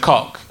saying the word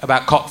cock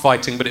about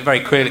cockfighting, but it very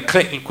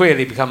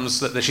clearly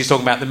becomes that she's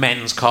talking about the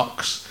men's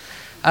cocks.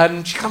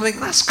 And you kind of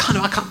think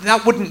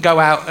that wouldn't go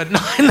out at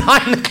 9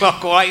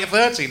 o'clock or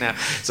 8:30 now.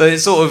 So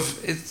it's sort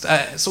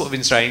of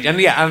been strange. And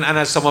and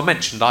as someone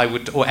mentioned, I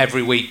would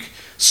every week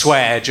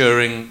swear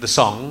during the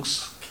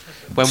songs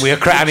when we are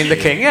crowning the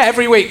king. Yeah,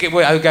 every week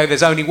I would go.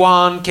 There's only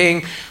one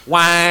king,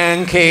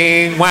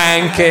 wanking,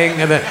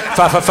 and then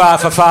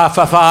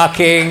fa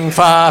king.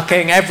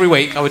 Every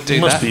week I would do that.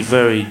 You must be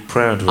very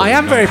proud of it. I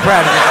am very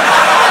proud of it.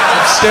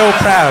 I'm still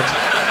proud.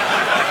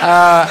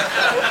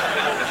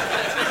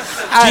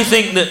 Do you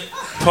think that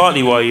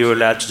partly why you were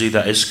allowed to do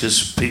that is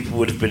because people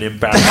would have been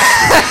embarrassed?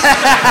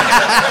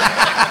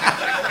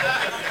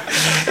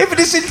 Yeah, but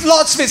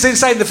lots of it's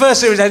insane. The first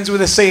series ends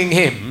with us singing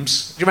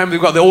hymns. Do you remember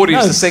we've got the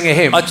audience to sing a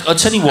hymn? I'll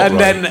tell you what, and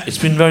then it's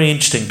been very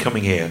interesting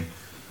coming here.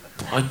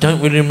 I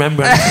don't really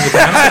remember anything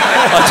about it.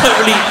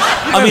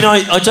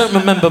 I don't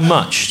remember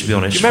much, to be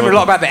honest. You remember a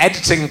lot about the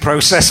editing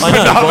process? I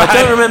know, but I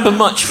don't remember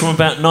much from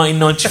about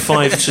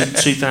 1995 to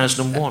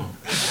 2001.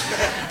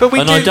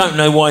 I don't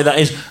know why that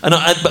is.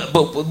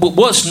 But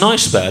what's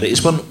nice about it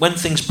is when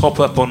things pop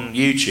up on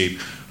YouTube.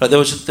 Like there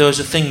was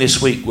a thing this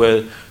week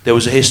where there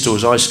was a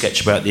Histor's Eye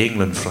sketch about the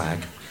England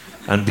flag,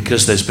 and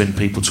because there's been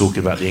people talking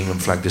about the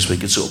England flag this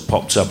week, it sort of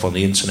popped up on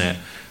the internet,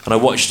 and I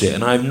watched it,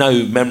 and I have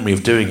no memory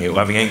of doing it or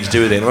having anything to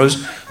do with it. And I was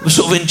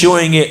sort of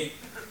enjoying it.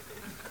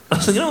 I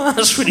was thinking,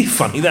 that's really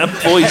funny, that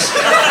voice,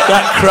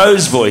 that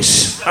crow's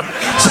voice. So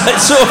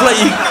it's sort of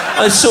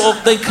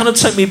like they kind of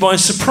take me by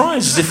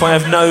surprise, as if I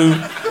have no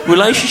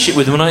relationship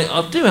with them, and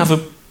I do have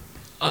a.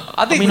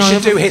 I think we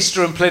should do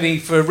History and Pliny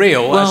for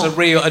real, as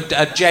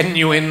a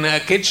genuine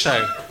kids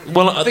show.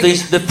 Well,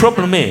 the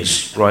problem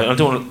is, right? I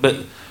don't want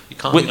to,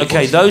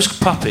 but those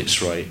puppets,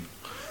 right?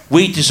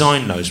 We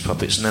designed those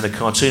puppets, and then a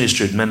cartoonist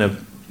and then a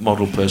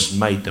model person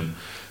made them,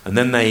 and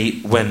then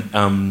they went.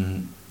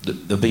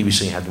 The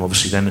BBC had them,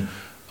 obviously. Then,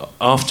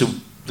 after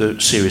the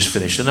series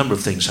finished, a number of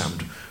things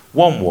happened.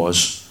 One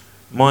was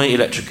my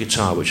electric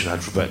guitar, which I'd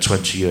had for about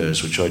 20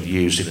 years, which I'd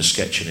used in a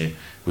sketch in it,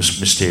 was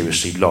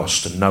mysteriously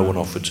lost, and no one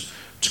offered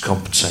to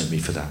compensate me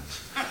for that.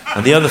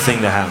 And the other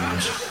thing that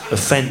happened, a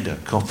Fender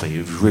copy,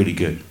 it was really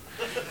good.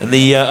 And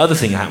the other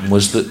thing that happened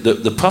was that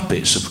the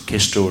puppets of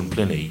Kistor and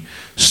Pliny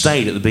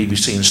stayed at the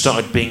BBC and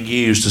started being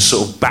used as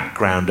sort of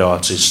background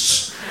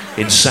artists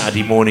in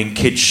Saturday morning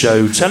kids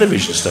show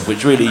television stuff,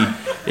 which really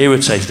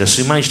irritated us.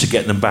 We managed to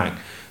get them back.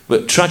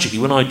 But tragically,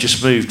 when I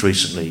just moved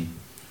recently,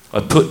 I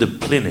put the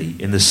Pliny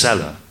in the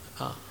cellar,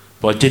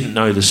 but I didn't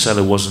know the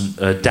cellar wasn't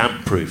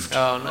damp-proofed.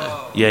 Oh,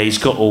 no. Yeah, he's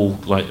got all,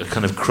 like, a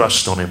kind of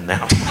crust on him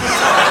now.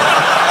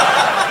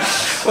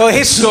 Well,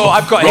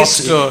 I've got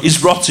Histor.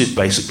 He's rotted,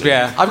 basically.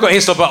 Yeah, I've got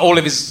Histor, but all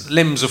of his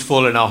limbs have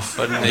fallen off.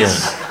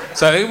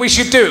 So we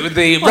should do it with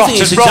the rotten. I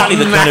think it's exactly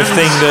the kind of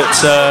thing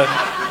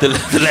that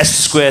the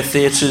Leicester Square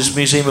Theatre's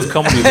Museum of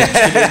Comedy was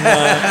interested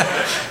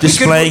in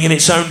displaying in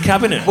its own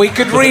cabinet. We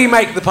could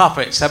remake the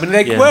puppets. I mean,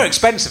 they were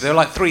expensive. They were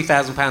like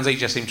 £3,000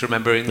 each, I seem to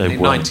remember, in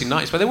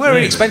 1990s. But they were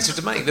really expensive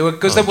to make. They were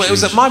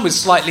because mine was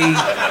slightly.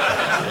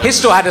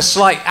 Histor had a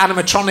slight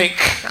animatronic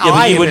eye.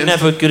 But you were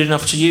never good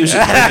enough to use it.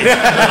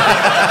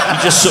 You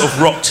just sort of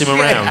rocked him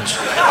around.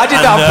 I did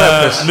that on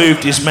purpose.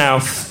 Moved his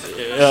mouth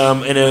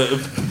in a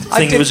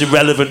thing that was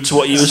irrelevant to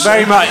what you were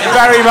saying.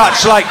 Very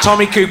much like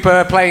Tommy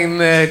Cooper playing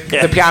the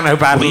piano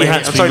badly. Well, you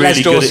had to be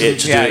really good at it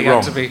to do it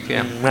wrong.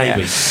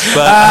 Maybe.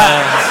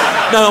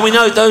 But no, I mean,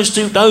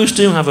 those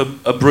do have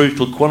a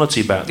brutal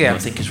quality about them. I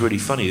think is really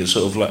funny. It's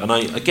sort of like,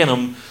 and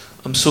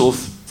I'm sort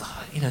of,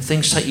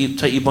 things take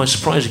you by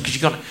surprise because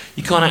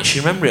you can't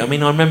actually remember it. I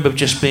mean, I remember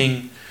just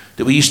being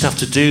that we used to have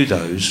to do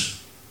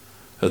those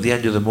at the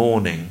end of the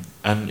morning.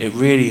 And it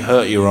really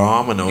hurt your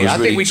arm, and I was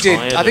really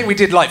tired. I think we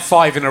did like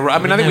 5 in a row. I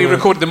mean, I think we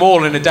recorded them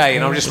all in a day,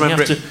 and I just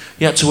remember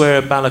you had to wear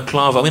a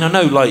balaclava. I mean, I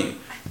know, like,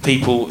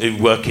 people who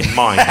work in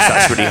mines,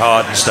 that's really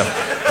hard and stuff.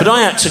 But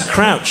I had to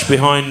crouch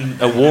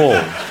behind a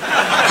wall,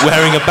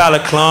 wearing a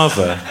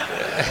balaclava,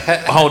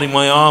 holding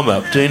my arm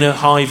up, doing a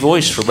high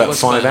voice for about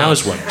 5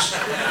 hours once.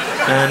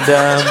 And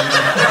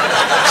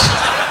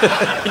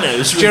You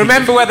know, Do you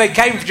remember where they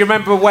came from? Do you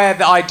remember where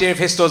the idea of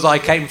Histor's Eye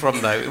came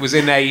from, though? It was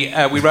in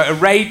we wrote a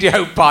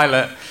radio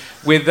pilot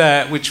with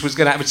which was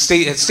going to have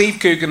Steve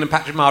Coogan and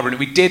Patrick Marlborough.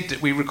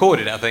 We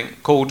recorded it, I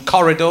think, called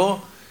Corridor,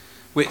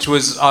 which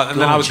was, and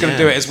then I was going to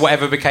do it as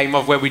Whatever Became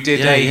of, where we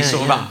did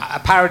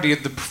a parody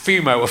of the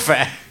Profumo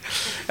affair.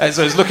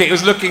 So it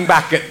was looking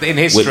back in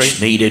history, which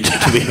needed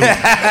to be.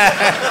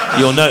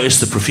 You'll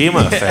notice the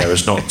Profumo affair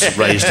has not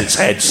raised its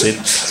head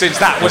since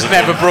that was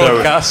never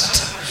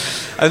broadcast.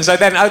 And so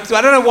then I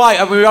don't know why.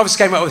 I mean, we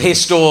obviously came up with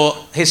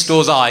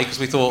Histor's Eye because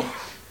we thought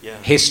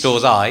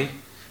Histor's Eye.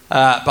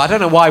 But I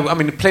don't know why. I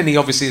mean, Pliny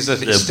obviously is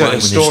still a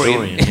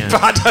historian.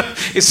 But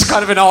it's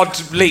kind of an odd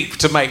leap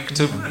to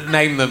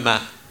name them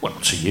that. Well,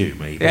 to you,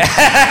 maybe.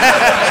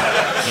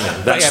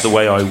 That's the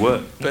way I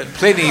work. But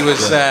Pliny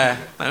was...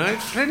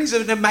 Pliny's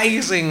an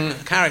amazing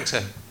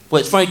character. Well,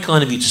 it's very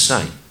kind of you to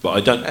say, but I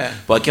don't...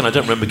 But again, I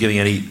don't remember giving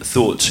any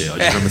thought to it. I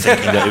just remember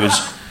thinking that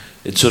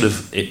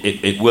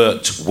it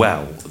worked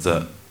well.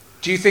 That.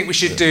 Do you think we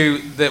should do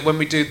that when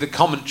we do the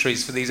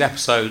commentaries for these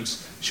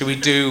episodes? Should we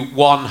do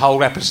one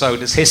whole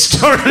episode as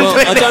history? Well,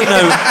 I don't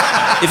know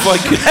if I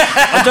could.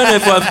 I don't know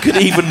if I could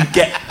even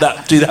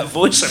do that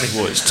voice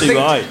anymore. It's too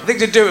high. I think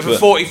to do it for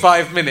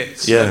 45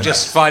 minutes of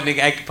just finding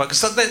egg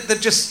because they're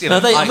just I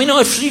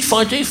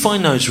do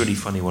find those really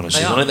funny when I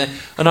see them. It's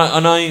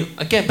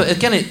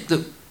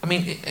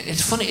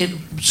funny.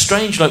 It's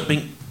strange, like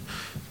being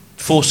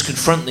forced to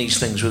confront these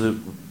things with a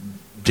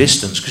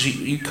distance because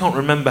you can't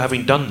remember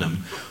having done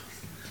them.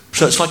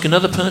 So it's like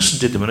another person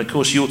did them, and of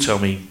course you'll tell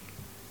me.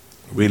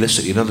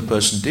 Realistically, another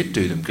person did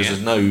do them because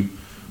there's no,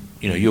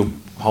 your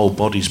whole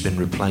body's been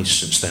replaced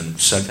since then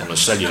on a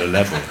cellular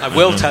level. I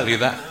will tell you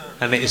that,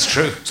 and it is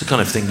true. It's the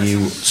kind of thing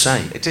you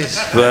say. It is.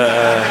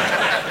 But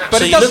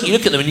so you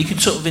look at them and you can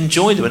sort of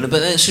enjoy them,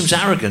 but it seems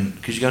arrogant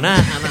because you go,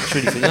 that's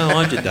really funny.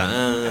 I did that.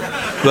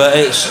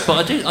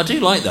 But I do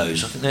like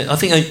those. I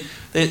think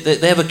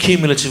they have a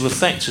cumulative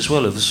effect as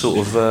well of the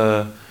sort of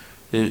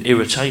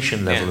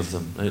irritation level of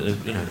them.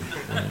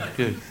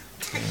 Good.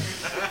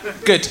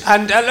 Good,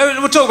 and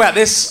we'll talk about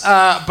this,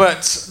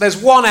 but there's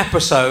one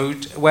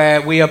episode where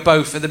we are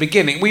both at the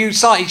beginning. We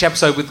start each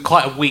episode with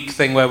quite a weak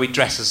thing where we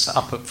dress us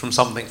up from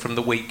something from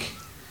the week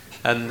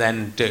and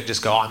then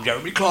just go, I'm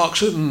Jeremy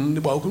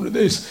Clarkson, welcome to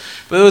this.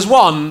 But there was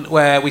one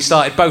where we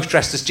started both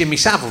dressed as Jimmy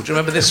Savile. Do you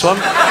remember this one?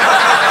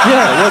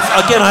 Yeah,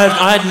 well, again,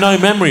 I had no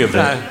memory of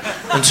it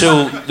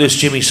until this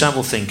Jimmy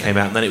Savile thing came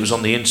out and then it was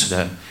on the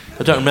internet.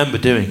 I don't remember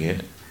doing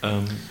it.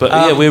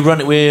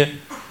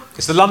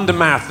 It's the London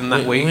Marathon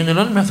that week. We're in the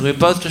London Marathon. We're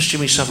both just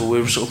Jimmy Savile.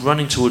 We're sort of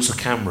running towards the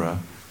camera,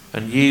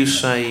 and you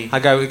say...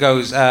 It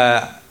goes,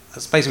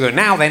 it's basically go,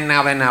 now then,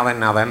 and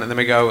then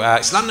we go,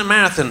 it's London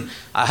Marathon,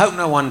 I hope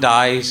no one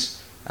dies,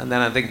 and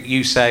then I think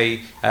you say,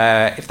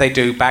 if they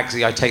do,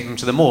 Bagsy, I take them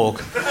to the morgue.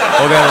 Or the other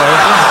way.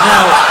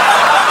 Now,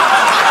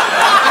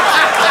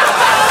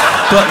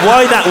 but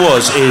why that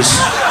is,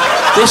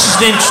 this is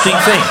an interesting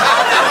thing.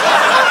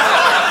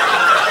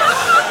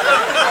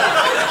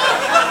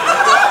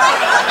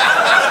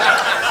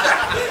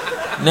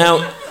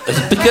 Now,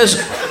 because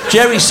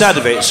Jerry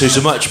Sadowitz, who's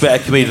a much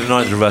better comedian than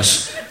either of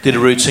us, did a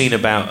routine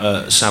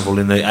about Savile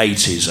in the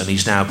 80s, and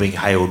he's now being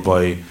hailed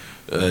by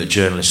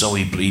journalists. Oh,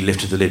 he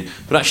lifted the lid.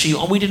 But actually,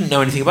 we didn't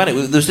know anything about it.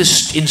 There was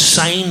this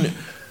insane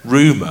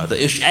rumour that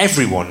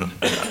everyone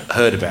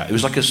heard about. It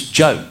was like a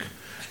joke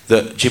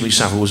that Jimmy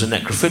Savile was a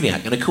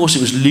necrophiliac. And of course,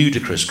 it was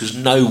ludicrous because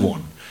no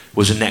one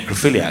was a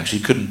necrophiliac, so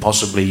you couldn't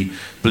possibly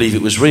believe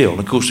it was real. And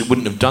of course, we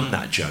wouldn't have done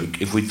that joke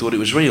if we thought it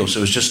was real. So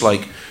it was just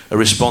like a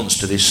response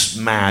to this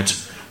mad,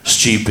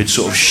 stupid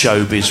sort of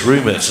showbiz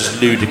rumour that's as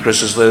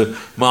ludicrous as the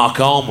Mark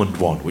Almond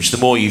one, which the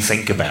more you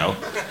think about,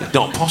 it's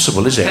not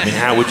possible, is it? I mean,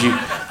 how would you...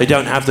 They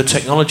don't have the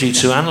technology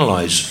to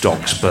analyse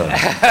dog sperm.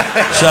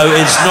 So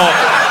it's not...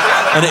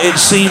 And it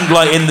seemed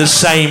like in the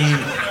same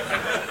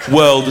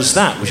world as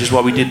that, which is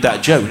why we did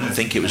that joke. We didn't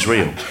think it was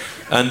real.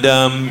 And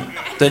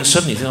then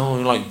suddenly you think,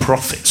 we're like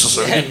prophets or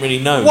something. I didn't really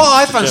know. Well,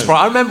 I found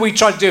surprising. I remember we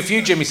tried to do a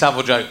few Jimmy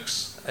Savile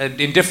jokes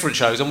in different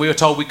shows, and we were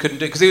told we couldn't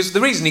do it because the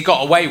reason he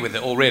got away with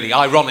it, or really,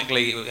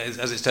 ironically,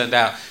 as it's turned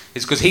out,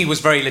 is because he was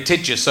very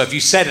litigious. So if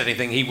you said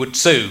anything, he would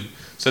sue.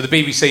 So the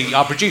BBC,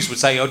 our producer, would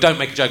say, don't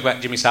make a joke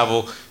about Jimmy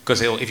Savile because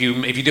if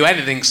you do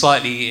anything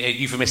slightly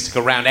euphemistic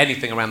around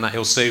anything around that,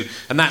 he'll sue.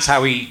 And that's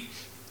how he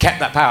kept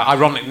that power.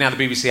 Ironically, now the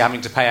BBC are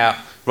having to pay out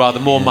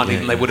rather more money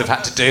than they would have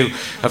had to do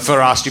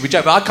for our stupid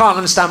joke. But I can't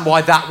understand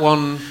why that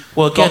one...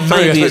 Well, again,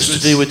 maybe it's to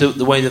do with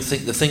the way the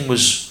thing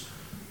was...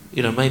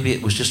 maybe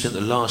it was just at the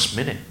last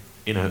minute,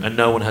 and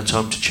no one had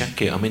time to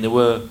check it. I mean, there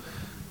were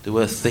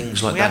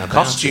things like that. We had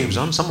costumes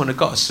on. Someone had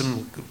got us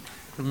some...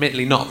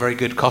 admittedly not very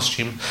good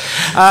costume.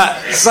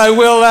 So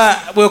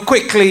we'll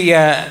quickly...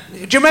 do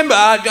you remember,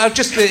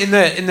 just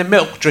in the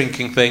milk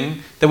drinking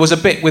thing, there was a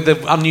bit with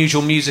the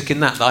unusual music in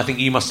that I think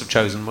you must have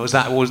chosen. Was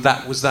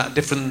that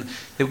different?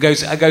 It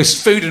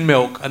goes food and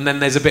milk, and then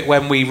there's a bit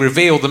when we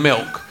reveal the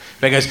milk.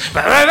 It goes...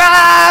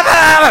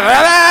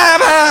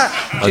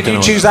 Did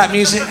you choose that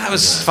music? That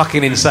was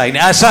fucking insane.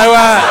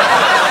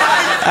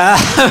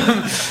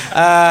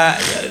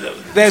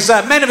 There's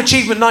Men of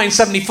Achievement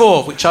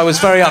 1974, which I was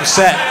very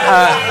upset.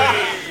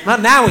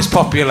 Now it's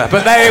popular,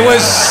 but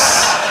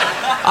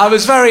I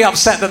was very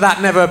upset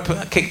that never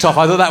kicked off.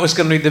 I thought that was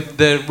going to be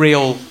the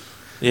real...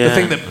 the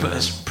thing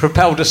that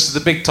propelled us to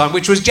the big time,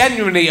 which was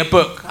genuinely a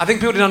book. I think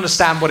people didn't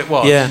understand what it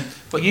was. Yeah.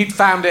 But you'd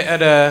found it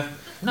at a...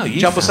 No, you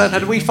jump or found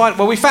something.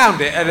 it. We found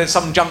it at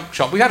some junk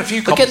shop. We had a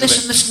few copies Again, of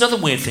it. this is another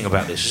weird thing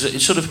about this. Is that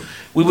it's sort of...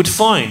 We would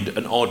find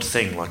an odd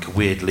thing, like a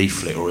weird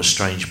leaflet or a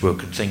strange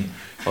book, and think,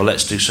 oh,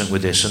 let's do something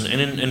with this.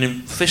 And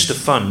in Fist of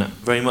Fun,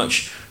 very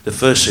much, the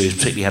first series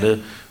particularly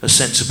had a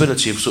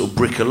sensibility of sort of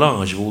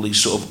bricolage, of all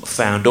these sort of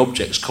found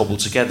objects cobbled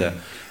together.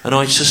 And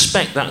I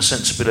suspect that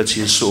sensibility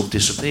has sort of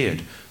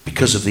disappeared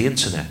because of the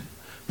internet.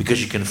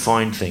 Because you can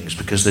find things,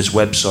 because there's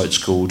websites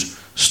called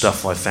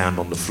Stuff I Found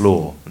on the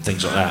Floor and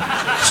things like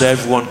that. So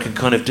everyone can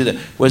kind of do that.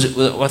 Whereas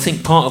I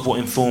think part of what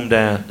informed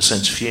our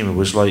sense of humour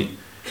was like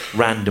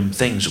random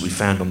things that we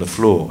found on the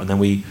floor, and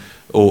then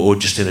or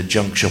just in a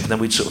junk shop, and then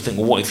we'd sort of think,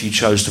 well, what if you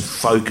chose to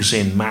focus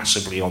in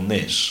massively on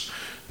this?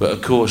 But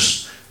of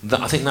course,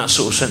 I think that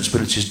sort of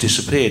sensibility has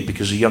disappeared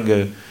because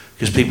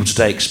people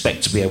today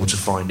expect to be able to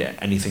find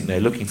anything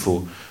they're looking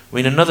for. I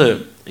mean,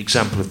 another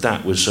example of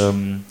that was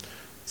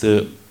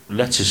the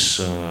lettuce.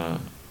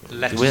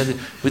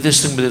 With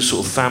this thing with a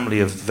sort of family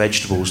of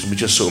vegetables, and we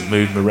just sort of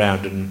move them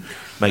around and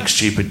make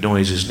stupid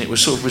noises, and it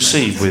was sort of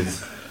received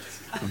with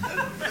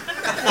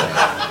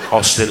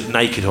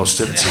naked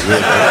hostility,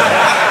 really.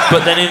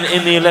 But then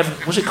in the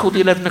 11, was it called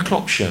the 11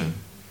 o'clock show?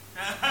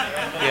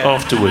 Yeah.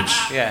 Afterwards,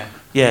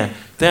 Yeah.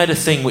 They had a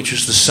thing which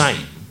was the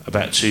same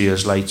about 2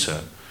 years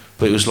later,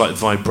 but it was like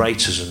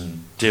vibrators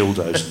and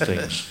dildos and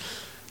things.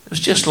 It was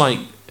just like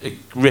a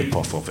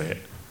rip-off of it,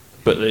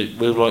 but they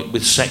were like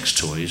with sex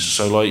toys,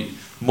 so like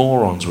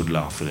morons would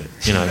laugh at it,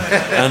 you know.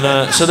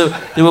 And so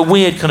there were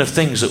weird kind of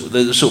things that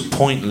were sort of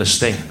pointless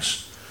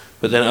things,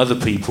 but then other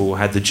people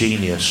had the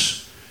genius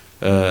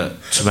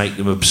to make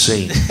them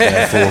obscene,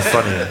 therefore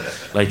funnier.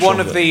 Later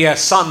One of the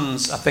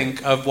sons, I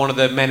think, of one of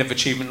the Men of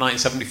Achievement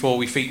 1974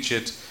 we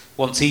featured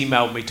once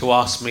emailed me to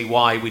ask me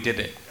why we did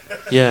it.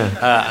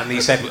 Yeah. And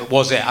he said,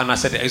 was it? And I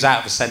said, it was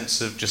out of a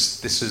sense of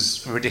just, this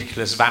is a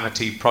ridiculous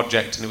vanity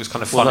project, and it was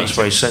kind of funny. Well, that's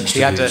very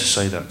sensitive of you to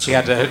say that. He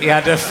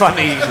had a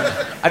funny...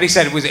 And he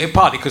said it was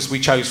partly because we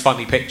chose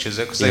funny pictures,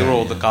 because they were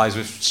all the guys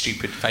with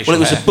stupid facial hair. Well, it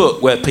was hair. a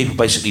book where people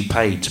basically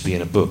paid to be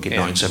in a book in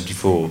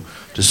 1974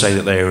 to say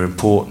that they were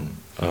important.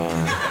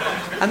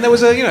 And there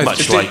was a,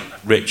 much like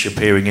Rich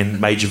appearing in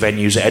major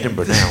venues at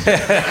Edinburgh now.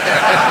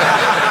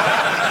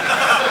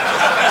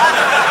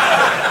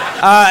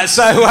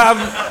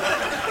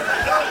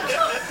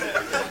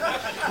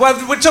 Well,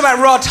 we're talking about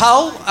Rod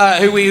Hull,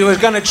 who we were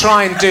going to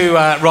try and do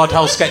Rod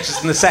Hull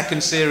sketches in the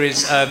second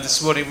series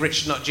this morning,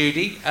 Richard Not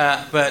Judy,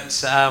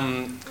 but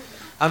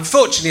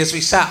unfortunately, as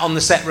we sat on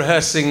the set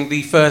rehearsing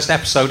the first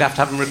episode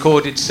after having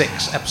recorded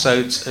 6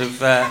 episodes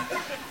of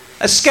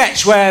a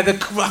sketch where the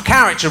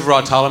character of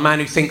Rod Hull, a man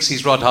who thinks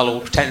he's Rod Hull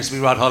or pretends to be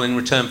Rod Hull in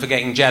return for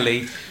getting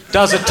jelly,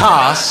 does a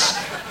task,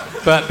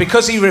 but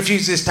because he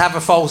refuses to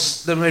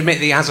admit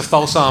that he has a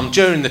false arm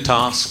during the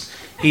task,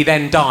 he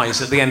then dies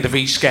at the end of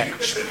each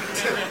sketch.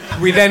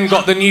 We then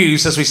got the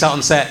news as we sat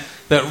on set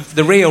that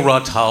the real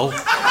Rod Hull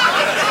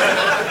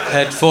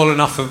had fallen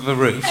off of the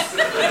roof.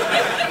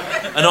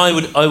 And I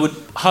would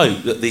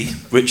hope that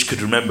Rich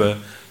could remember,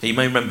 he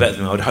may remember better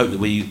than me, I would hope that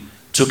we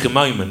took a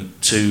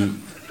moment to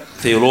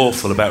feel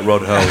awful about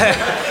Rod Hull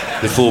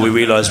before we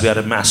realised we had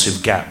a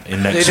massive gap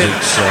in next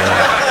week's...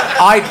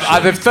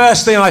 the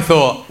first thing I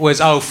thought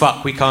was, oh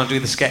fuck, we can't do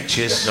the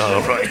sketches.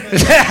 Oh, right.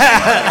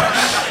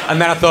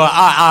 And then I thought,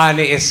 and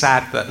it is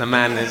sad that the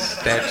man is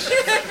dead.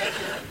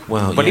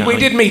 Well, but we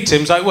did meet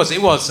him, so it was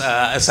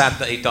sad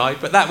that he died.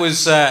 But that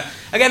was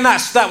again,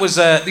 that was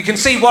you can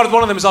see one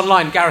of them is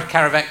online. Gareth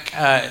Karavec,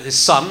 his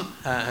son,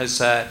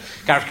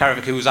 Gareth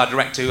Karavec, who was our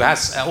director, who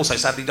has also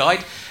sadly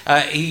died.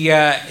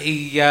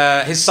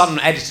 His son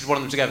edited one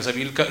of them together. So if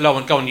you go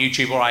on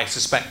YouTube, or I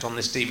suspect on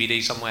this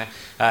DVD somewhere,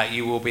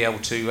 you will be able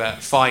to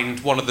find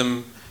one of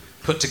them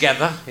put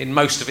together in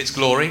most of its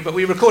glory. But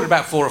we recorded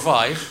about 4 or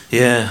 5.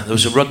 Yeah, there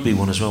was a rugby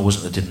one as well,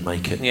 wasn't there? Didn't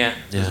make it. Yeah,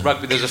 there was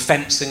rugby. There's a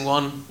fencing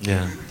one.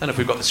 Yeah. Don't know if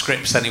we've got the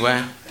scripts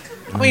anywhere.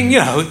 I mean,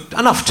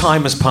 enough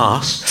time has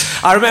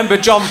passed. I remember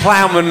John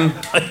Plowman...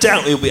 I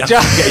doubt he'll be able to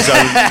get his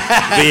own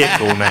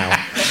vehicle now.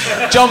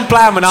 John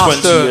Plowman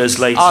asked 20 years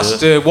later.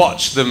 Asked to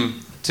watch them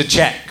to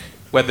check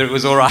whether it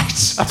was all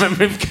right. I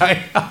remember him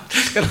going,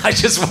 can I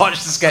just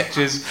watch the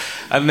sketches?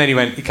 And then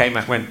he came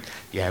back and went,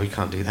 yeah, we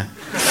can't do that.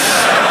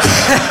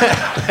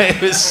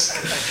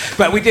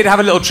 But we did have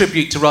a little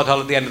tribute to Rod Hull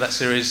at the end of that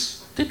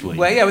series. Did we?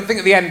 Well, yeah, I think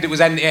at the end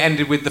it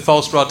ended with the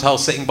false Rod Hull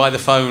sitting by the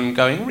phone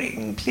going,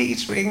 ring,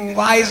 please ring,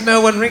 why is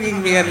no one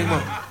ringing me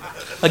anymore?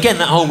 Again,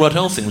 that whole Rod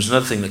Hull thing was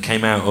another thing that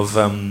came out of,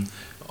 on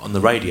the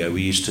radio,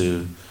 we used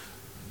to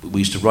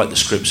write the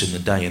scripts in the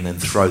day and then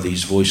throw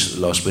these voices at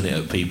the last minute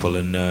at people,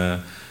 and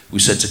we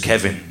said to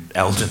Kevin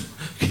Eldon,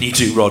 can you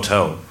do Rod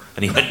Hull?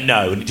 And he went,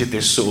 no, and he did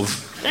this sort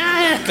of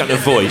kind of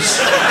voice.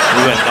 And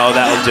we went, oh,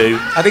 that'll do.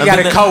 I think he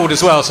had a cold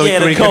as well, so he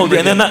had a cold,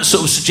 and then that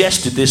sort of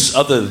suggested this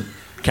other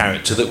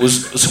character that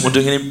was someone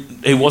doing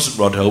who wasn't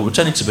Rod Hull,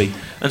 pretending to be.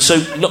 And so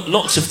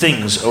lots of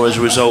things are as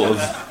a result of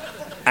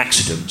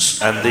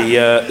accidents. And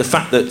the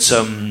fact that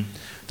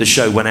the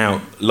show went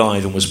out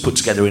live and was put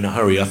together in a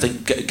hurry, I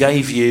think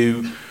gave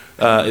you...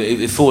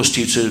 it forced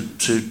you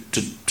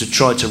to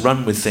try to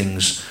run with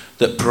things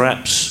that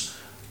perhaps,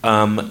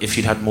 if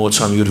you'd had more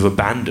time, you would have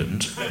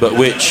abandoned, but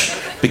which,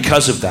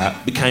 because of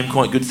that, became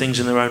quite good things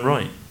in their own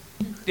right.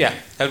 Yeah,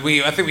 and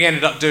I think we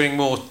ended up doing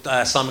more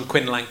Simon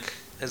Quinlank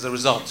as a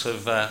result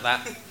of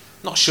that.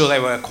 Not sure they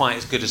were quite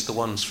as good as the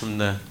ones from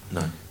the...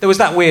 No. There was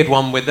that weird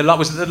one with...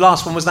 Was it the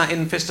last one, was that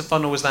in Fist of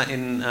Fun, or was that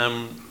in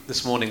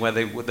This Morning, where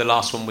the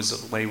last one was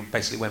when he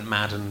basically went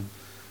mad and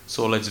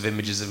saw loads of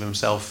images of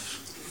himself?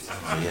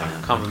 Yeah.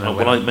 Can't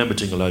remember. Well, I remember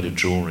doing a load of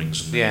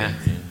drawings. And, yeah.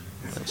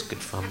 That was good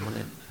fun, wasn't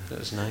it? That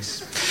was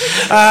nice.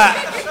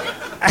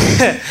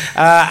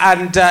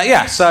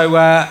 So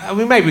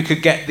maybe we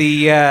could get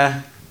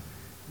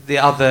the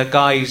other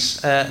guys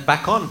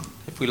back on,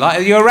 if we like.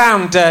 Are you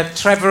around,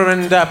 Trevor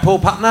and Paul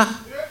Putner?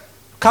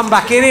 Come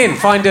back in,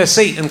 find a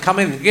seat and come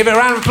in. Give it a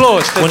round of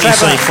applause to When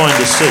Trevor. you say find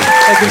a seat...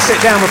 They can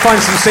sit down, we'll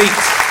find some seats.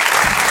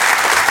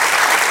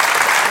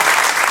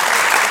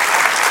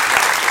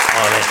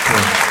 Oh, that's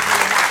cool.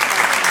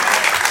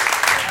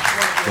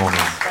 Go on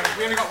then.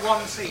 We only got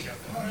one seat.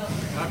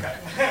 Okay.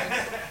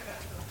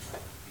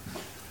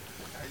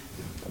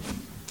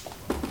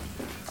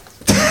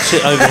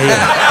 Sit over here.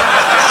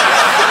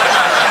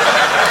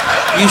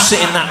 You sit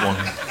in that one.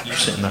 You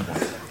sit in that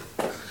one.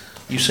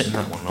 You sit in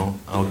that one.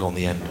 I'll go on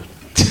the end.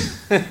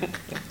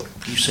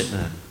 You sit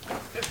there.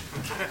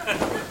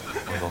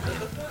 I'll go on the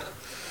end.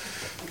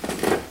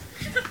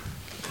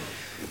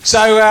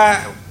 So,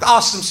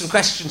 ask them some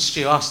questions,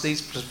 Stu. Ask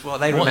these what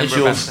they remember What is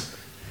your about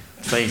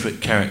favourite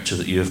character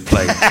that you have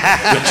played?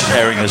 Richard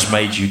Herring has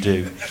made you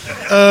do.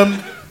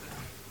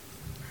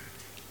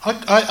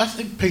 I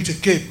think Peter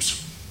Gibbs.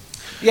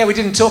 Yeah, we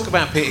didn't talk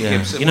about Peter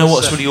Gibbs. You know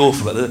what's really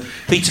awful about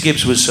Peter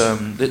Gibbs was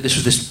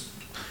this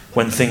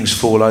When Things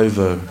Fall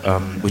Over,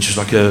 which was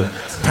like a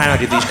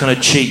parody of these kind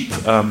of cheap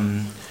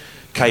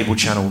cable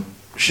channel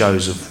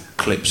shows of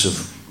clips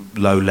of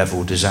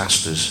low-level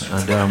disasters,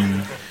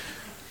 and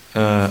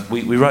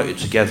we wrote it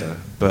together.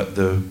 But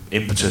the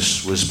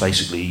impetus was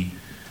basically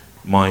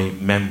my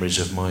memories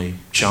of my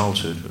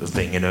childhood of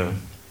being in a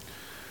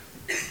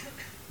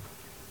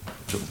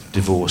sort of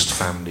divorced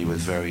family with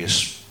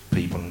various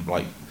people, and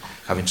like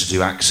having to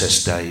do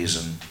access days,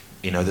 and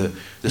you know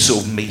the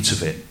sort of meat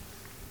of it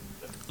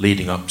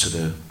leading up to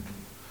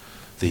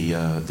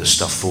the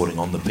stuff falling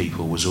on the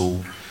people was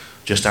all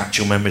just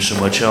actual memories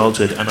from my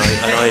childhood. And I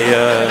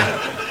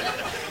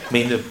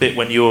mean, the bit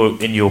when you're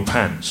in your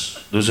pants,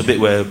 there was a bit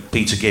where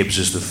Peter Gibbs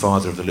is the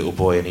father of the little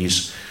boy, and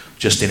he's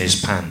just in his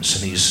pants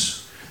and he's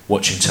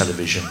watching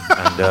television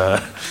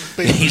and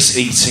he's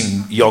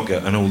eating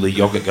yogurt, and all the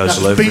yogurt goes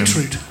all over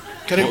beetroot. him.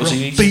 Get it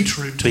wrong.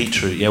 Beetroot.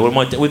 Beetroot. Yeah.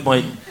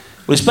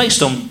 Well, it's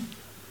based on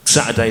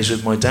Saturdays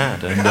with my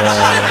dad, and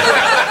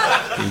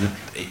he would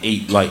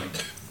eat like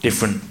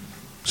different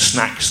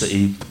snacks that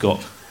he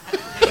got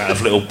out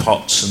of little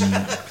pots,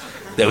 and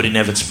they would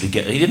inevitably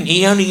get.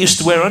 He only used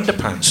to wear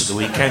underpants at the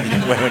weekend. He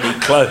didn't wear any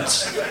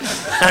clothes,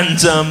 and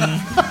he's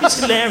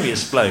a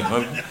hilarious bloke.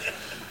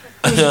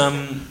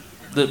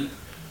 The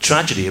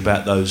tragedy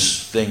about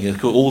those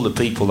things, all the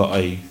people that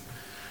I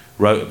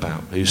wrote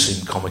about who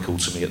seemed comical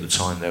to me at the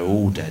time, they're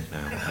all dead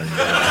now. And,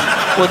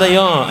 well, they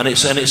are, and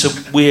it's a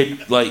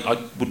weird, like,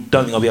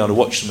 don't think I'll be able to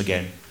watch them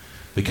again,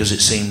 because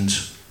it seemed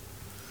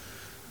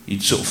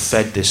you'd sort of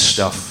fed this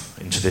stuff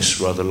into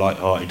this rather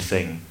light-hearted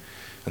thing,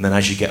 and then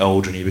as you get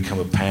older and you become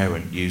a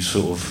parent, you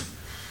sort of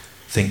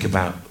think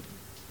about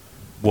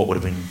what would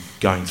have been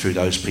going through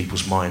those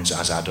people's minds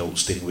as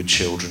adults, dealing with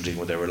children, dealing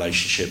with their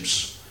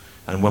relationships.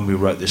 And when we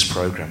wrote this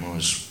programme, I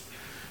was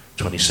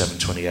 27,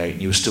 28,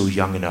 and you were still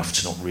young enough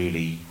to not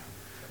really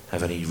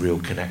have any real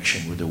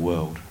connection with the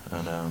world,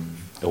 and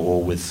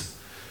or with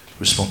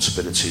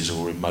responsibilities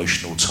or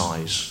emotional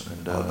ties.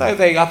 And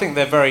I think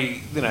they're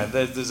very, you know,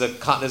 there's a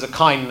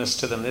kindness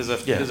to them. There's a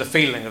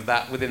feeling of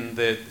that within.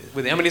 I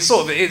mean, it's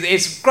sort of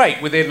it's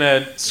great within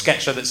a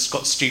sketch show that's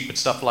got stupid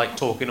stuff like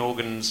talking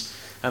organs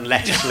and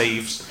lettuce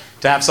leaves.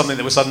 To have something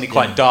that was suddenly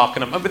quite dark,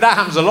 but that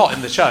happens a lot in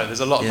the show.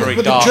 There's a lot of very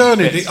dark. But the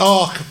journey, bits. the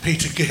arc of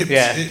Peter Gibbs,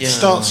 it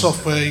starts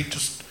off where he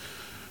just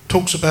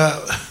talks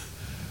about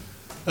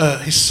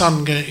his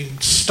son getting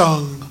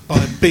stung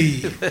by a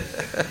bee, and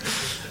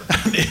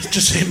it's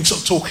just him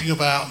sort of talking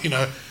about, you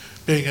know,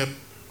 being a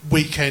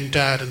weekend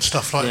dad and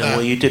stuff like that.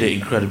 Well, you did it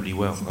incredibly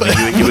well.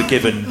 I mean, you were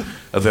given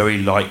a very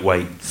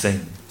lightweight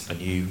thing,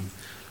 and you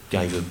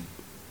gave a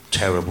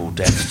terrible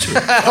death to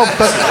it.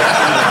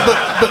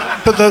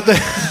 But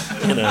the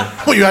you know,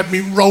 well, you had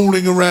me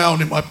rolling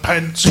around in my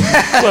pants,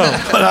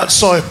 well,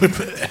 outside with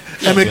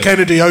Emma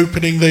Kennedy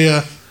opening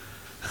the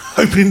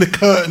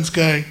curtains,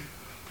 going,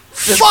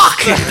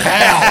 "Fucking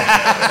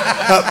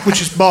hell,"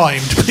 which is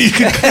mimed, but you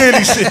can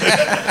clearly see it.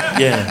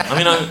 Yeah, I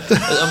mean, I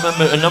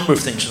remember a number of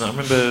things from that.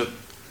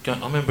 I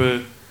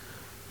remember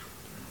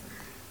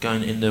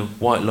going in the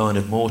White Line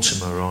of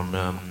Mortimer on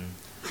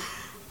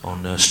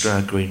on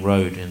Stroud Green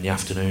Road in the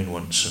afternoon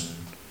once, and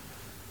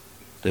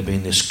there'd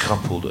been this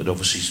couple that had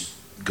obviously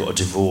got a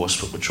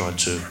divorce but were trying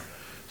to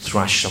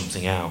thrash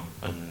something out,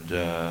 and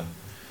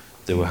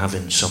they were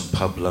having some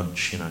pub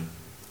lunch, and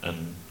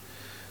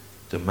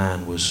the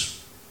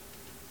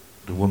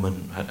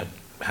woman had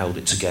held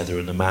it together,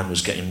 and the man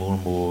was getting more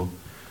and more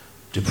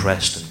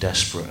depressed and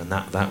desperate, and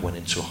that went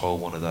into a whole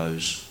one of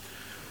those.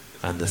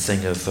 And the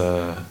thing of,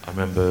 I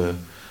remember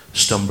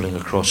stumbling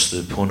across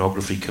the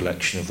pornography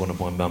collection of one of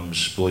my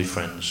mum's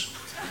boyfriends,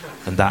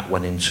 and that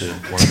went into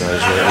one of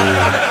those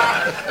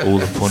where all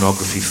the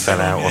pornography fell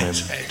out on him.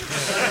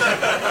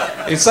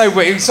 It's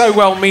so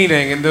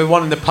well-meaning, and the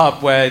one in the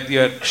pub where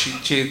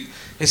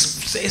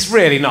it's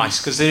really nice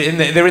because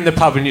they're in the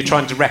pub and you're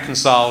trying to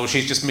reconcile.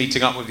 She's just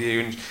meeting up with you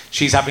and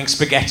she's having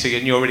spaghetti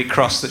and you're really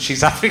cross that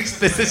she's having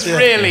this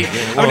really.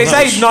 Yeah. I mean, it's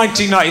age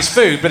 1990s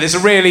food, but it's a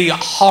really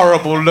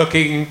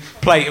horrible-looking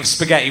plate of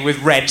spaghetti with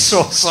red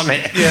sauce on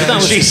it. Yeah.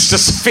 She's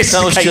just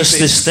sophisticated. That was just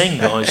this thing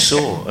that I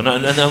saw, and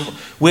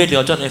weirdly,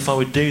 I don't know if I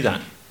would do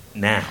that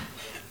now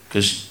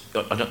because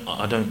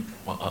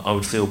I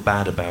would feel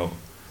bad about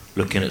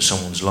looking at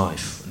someone's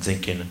life and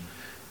thinking,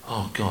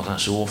 oh God,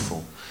 that's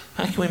awful.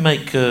 How can we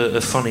make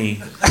a funny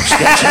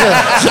sketch?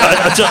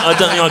 I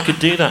don't think I could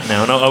do that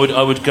now, and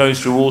I would go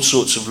through all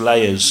sorts of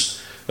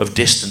layers of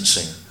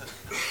distancing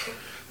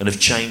and of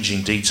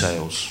changing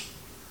details.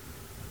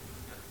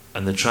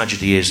 And the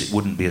tragedy is, it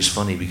wouldn't be as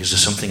funny because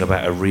there's something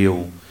about a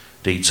real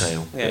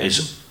detail that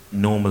is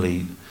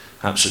normally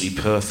absolutely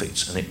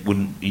perfect,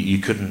 and you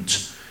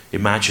couldn't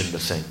imagine the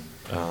thing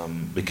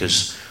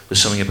because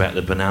there's something about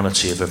the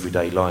banality of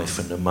everyday life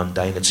and the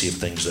mundanity of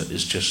things that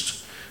is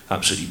just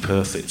absolutely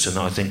perfect. And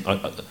I think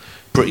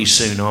pretty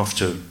soon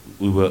after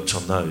we worked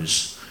on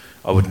those,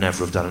 I would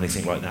never have done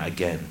anything like that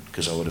again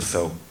because I would have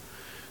felt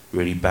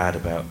really bad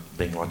about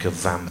being like a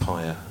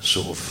vampire,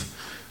 sort of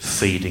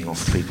feeding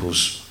off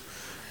people's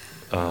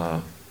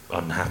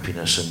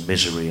unhappiness and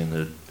misery and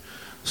the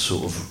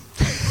sort of...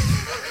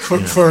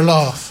 For a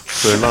laugh.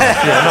 For a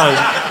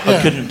laugh,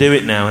 I couldn't do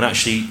it now. And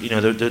actually,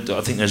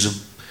 I think there's a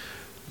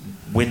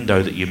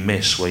window that you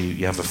miss where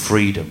you have a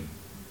freedom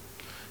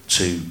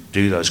to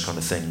do those kind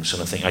of things,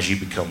 and I think as you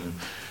become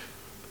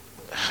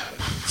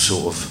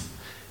sort of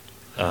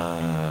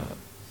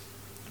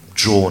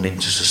drawn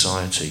into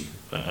society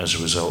as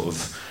a result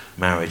of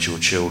marriage or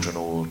children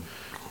or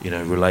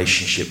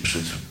relationships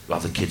with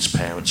other kids'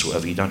 parents or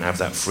whatever, you don't have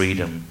that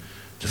freedom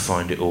to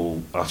find it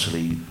all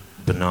utterly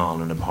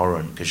banal and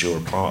abhorrent because you're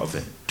a part of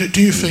it.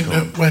 Do you think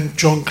that when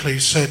John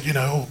Cleese said,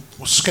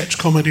 sketch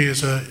comedy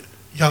is a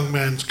young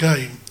man's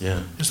game,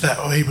 is that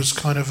what he was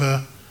kind of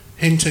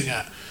hinting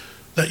at?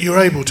 That you're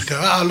able to go,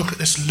 look at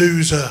this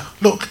loser.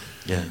 Look,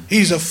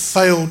 he's a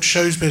failed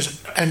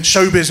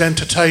showbiz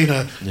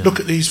entertainer. Yeah. Look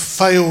at these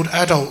failed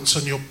adults,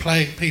 and you're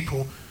playing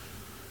people,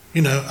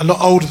 a lot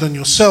older than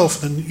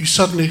yourself. And you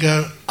suddenly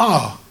go,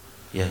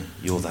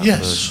 you're that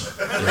person.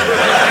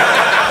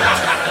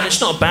 Yeah. And it's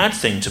not a bad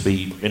thing to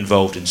be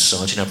involved in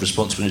society and have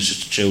responsibilities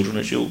to children,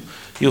 as you'll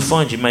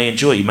find you may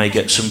enjoy. You may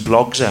get some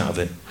blogs out of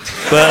it,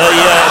 but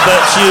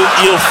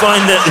you'll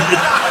find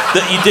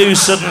that you do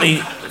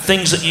suddenly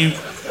things that you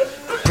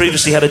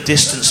previously had a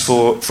distance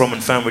from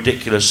and found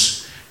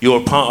ridiculous, you're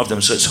a part of them,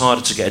 so it's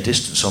harder to get a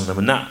distance on them.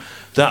 And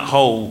that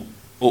whole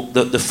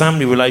the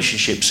family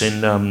relationships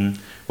in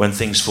When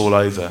Things Fall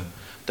Over,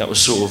 that was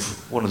sort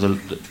of one of the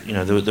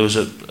there was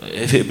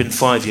if it had been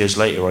 5 years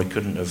later I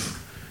couldn't have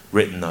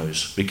written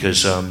those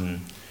because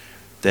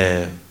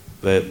they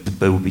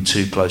would be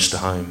too close to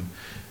home,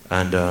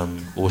 and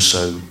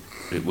also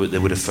they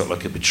would have felt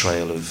like a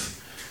betrayal of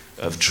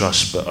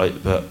trust. But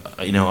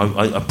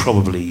I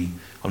probably,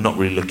 I'm not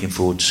really looking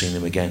forward to seeing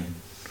them again.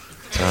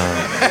 But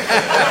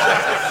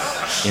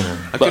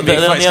on the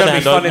other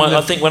hand,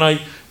 I think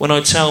when I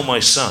tell my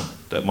son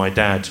that my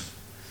dad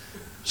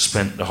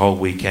spent the whole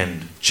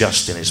weekend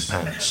just in his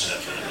pants,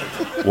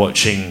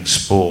 watching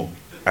sport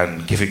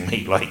and giving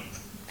me like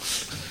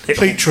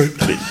beetroot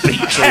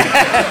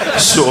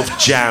sort of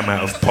jam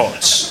out of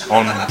pots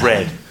on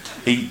bread,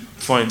 he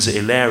finds it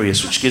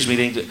hilarious, which gives me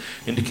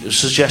the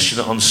suggestion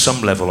that on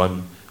some level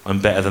I'm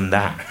better than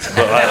that.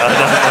 But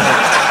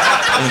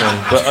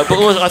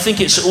but I think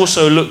it's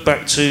also a look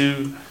back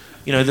to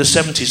the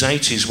 70s,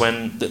 80s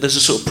when there's a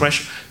sort of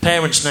pressure.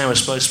 Parents now are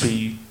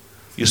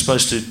you're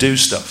supposed to do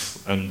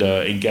stuff and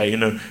engage.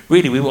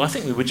 Really, I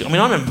think we would. I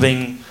mean, I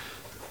remember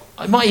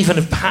I might even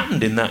have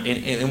patterned in that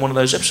in one of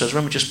those episodes. I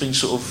remember just being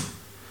sort of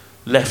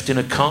left in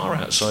a car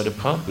outside a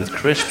pub with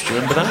crisps. Do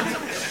you remember that?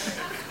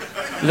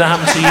 Did that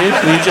happen to you?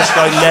 Were you just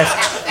like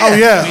left? Oh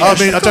yeah, I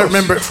mean, I don't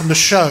remember it from the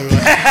show.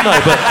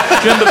 No, but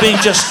do you remember being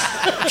just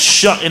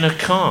shut in a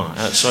car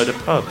outside a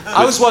pub?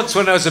 I was once,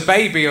 when I was a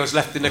baby, I was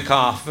left in a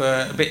car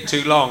for a bit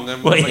too long,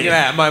 and my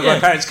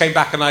parents came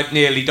back and I'd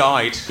nearly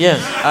died. Yeah.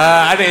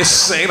 And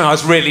it's I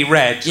was really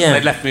red. Yeah.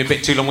 They'd left me a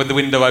bit too long with the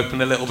window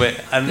open a little bit,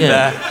 and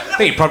I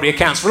think it probably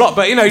accounts for a lot.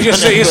 But you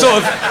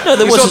sort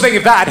of think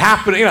if that had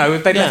happened,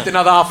 if they'd left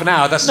another half an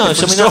hour, that's a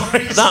different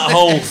story. That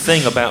whole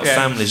thing about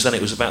families, then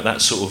it was about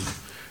that sort of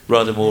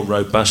rather more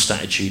robust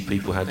attitude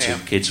people had to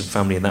kids and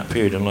family in that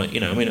period. And like, you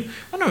know, I mean,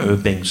 I don't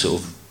remember being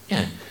sort of,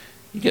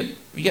 you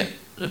get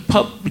the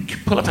pub, you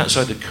pull up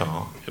outside the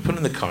car, you put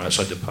in the car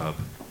outside the pub,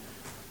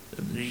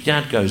 your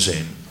dad goes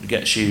in,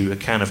 gets you a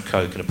can of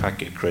Coke and a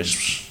packet of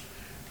crisps,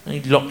 and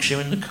he locks you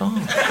in the car.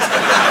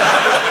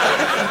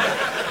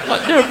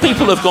 Like, there are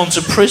people who have gone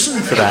to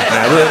prison for that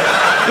now.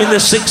 In the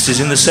 60s,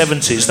 in the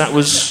 70s, that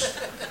was,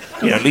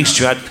 you know, at least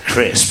you had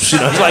crisps, you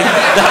know, like,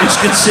 that was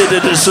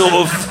considered a sort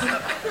of,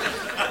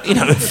 you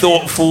know,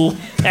 thoughtful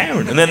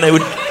parent. And then they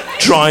would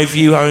drive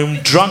you home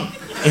drunk,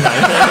 you know.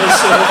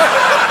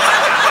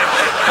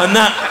 And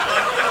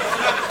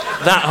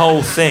that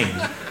whole thing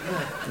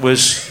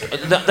was,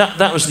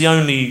 that was the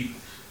only,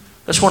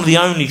 that's one of the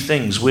only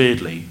things,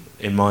 weirdly,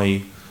 in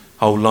my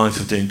whole life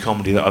of doing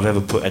comedy that I've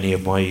ever put any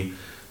of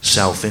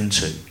myself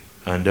into.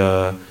 And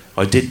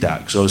I did that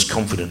because I was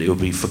confident it would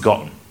be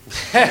forgotten.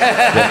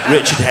 But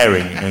Richard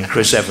Herring and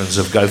Chris Evans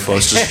of Go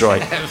Faster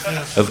Strike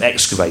have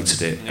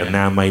excavated it and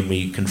now made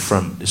me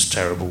confront this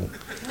terrible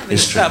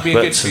history. That'd be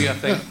good for you, I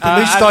think. At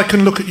least I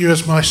can look at you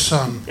as my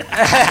son.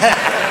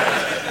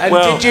 And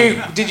well,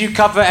 did you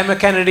cover Emma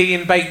Kennedy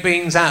in Baked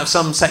Beans out of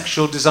some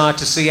sexual desire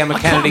to see Emma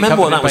Kennedy? I can't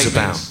remember what that was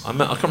about. I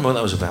can't remember what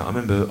that was about. I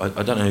remember.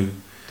 I don't know.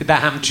 Did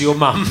that happen to your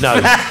mum? No.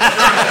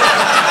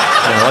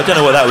 No, I don't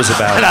know what that was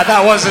about. No,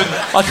 that wasn't.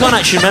 I can't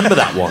actually remember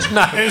that one.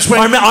 No, it was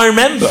when... I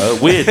remember,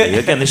 weirdly,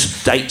 again,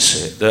 this dates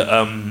it, that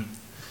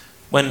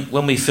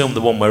when we filmed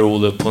the one where all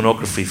the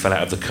pornography fell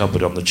out of the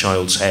cupboard on the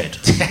child's head,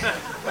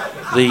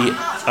 the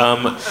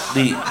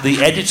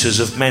editors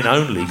of Men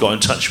Only got in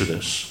touch with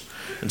us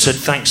and said,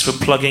 thanks for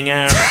plugging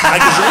our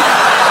magazine.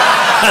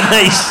 And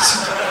they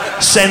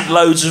sent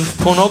loads of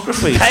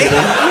pornography.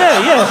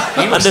 Yeah.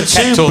 And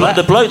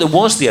the bloke that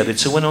was the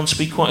editor went on to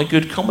be quite a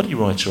good comedy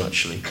writer,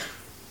 actually.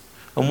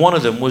 And one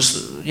of them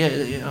was,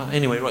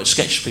 anyway, right,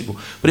 sketch people.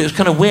 But it was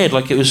kind of weird,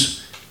 like it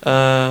was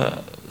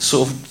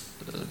sort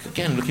of,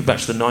 again, looking back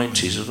to the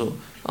 90s, I thought,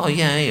 oh,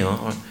 yeah, all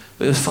right.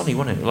 But it was funny,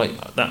 wasn't it?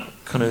 Like that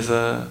kind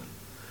of,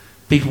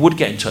 people would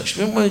get in touch.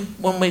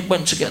 When we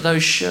went to get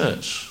those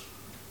shirts.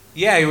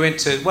 Yeah, you went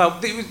to,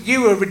 well,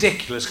 you were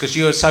ridiculous because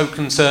you were so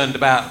concerned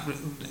about,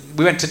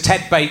 we went to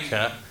Ted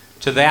Baker,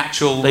 to the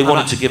actual... They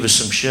wanted to give us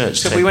some shirts,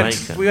 so Ted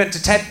Baker. We went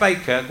to Ted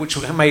Baker, which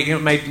made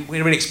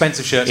really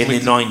expensive shirts. In the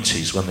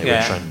 90s, when they were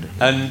trendy.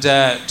 And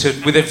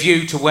with a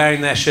view to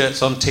wearing their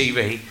shirts on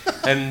TV.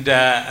 And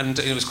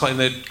it was quite...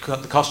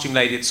 The costume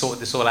lady had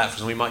sorted this all out for us,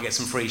 and we might get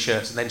some free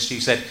shirts. And then she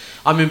said,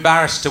 I'm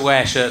embarrassed to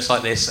wear shirts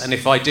like this, and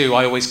if I do,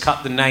 I always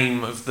cut the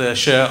name of the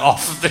shirt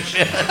off of the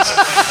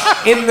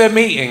shirt in the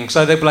meeting.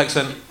 So the bloke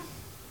said...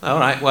 All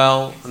right,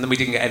 well, and then we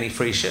didn't get any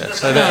free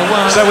shirts, so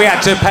we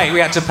had to pay. We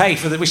had to pay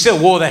for them. We still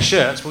wore their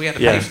shirts, but we had to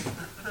pay for them.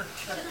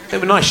 They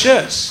were nice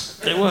shirts.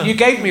 They were. You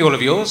gave me all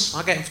of yours.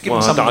 I give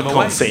them some of them away.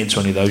 I can't fit into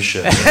any of those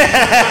shirts.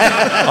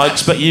 I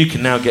expect you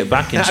can now get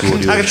back into all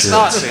your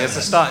shirts.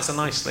 It's a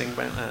nice thing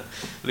about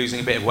losing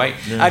a bit of weight.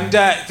 Yeah. And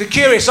the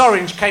Curious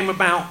Orange came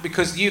about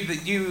because it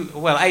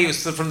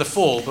was from the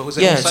Fall, but was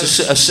it also...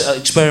 it's an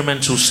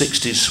experimental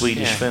 60s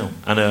Swedish film.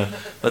 And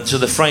so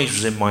the phrase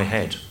was in my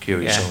head,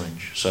 Curious Orange.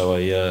 So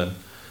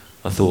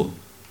I thought,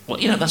 well,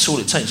 that's all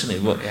it takes, isn't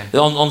it?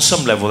 Well, on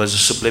some level, there's a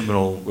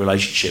subliminal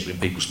relationship in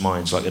people's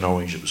minds, like an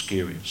orange that was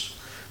curious.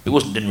 It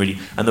didn't really,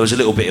 and there was a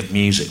little bit of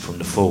music from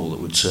the Fall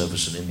that would serve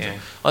as an intro. Yeah.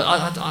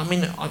 I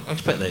mean, I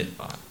expect that,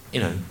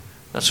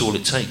 that's all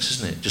it takes,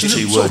 isn't it? Just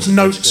two words. Sort of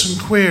notes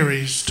and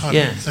queries type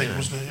of thing,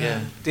 wasn't it?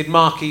 Yeah. Did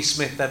Mark E.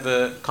 Smith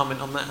ever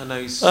comment on that? I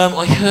know he's...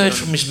 I heard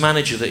from his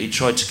manager that he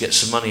tried to get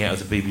some money out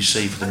of the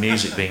BBC for the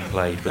music being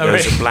played, but there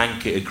was a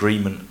blanket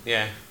agreement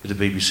with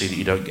the BBC that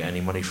you don't get any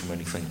money from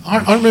anything.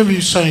 I remember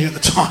you saying at the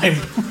time...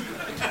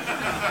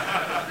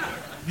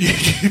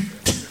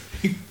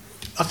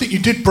 I think you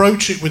did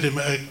broach it with him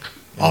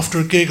after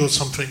a gig or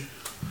something, and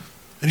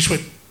he just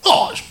went,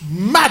 "Oh, it's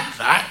mad,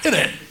 that, isn't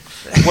it?"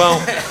 Well,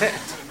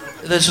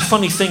 there's a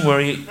funny thing where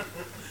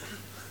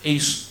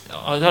he's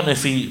I don't know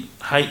if he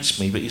hates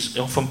me, but he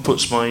often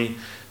puts my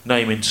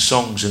name into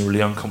songs in a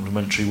really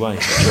uncomplimentary way,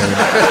 which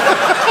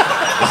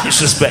I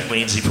suspect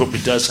means he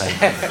probably does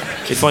hate me.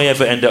 If I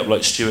ever end up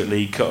like Stewart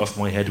Lee, cut off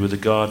my head with a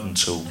garden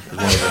tool,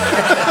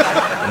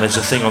 and there's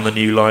a thing on the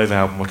new live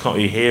album, I can't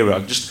really hear it.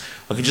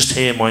 I can just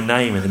hear my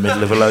name in the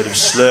middle of a load of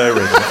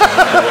slurring.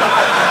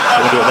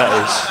 I wonder what that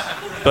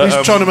is. But,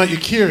 he's trying to make you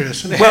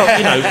curious, isn't he? Well,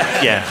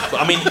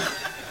 But I mean,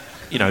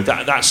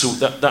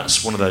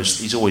 that's one of those.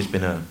 He's always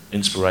been an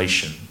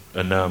inspiration,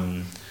 and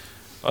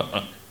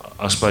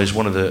I suppose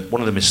one of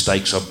the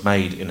mistakes I've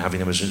made in having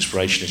him as an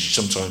inspiration is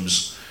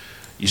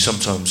you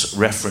sometimes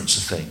reference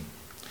a thing,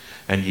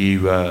 and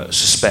you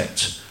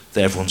suspect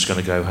that everyone's going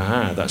to go,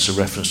 "Ha, that's a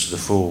reference to the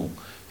Fall,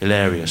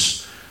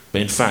 hilarious,"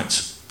 but in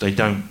fact, they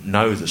don't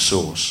know the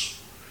source,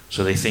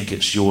 so they think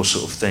it's your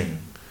sort of thing.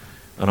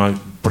 And I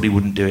probably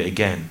wouldn't do it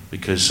again,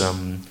 because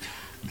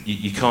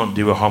you can't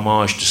do a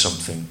homage to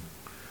something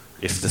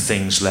if the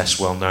thing's less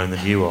well known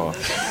than you are.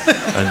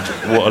 And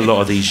what a lot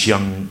of these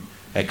young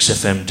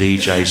XFM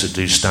DJs that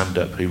do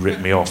stand-up who rip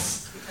me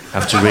off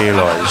have to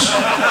realise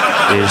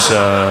is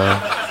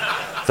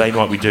they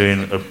might be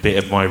doing a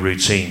bit of my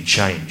routine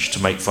change to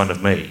make fun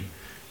of me,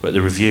 but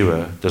the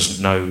reviewer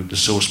doesn't know the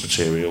source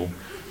material,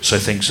 so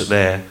thinks that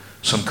they're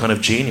some kind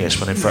of genius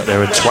when in fact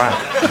they're a twat.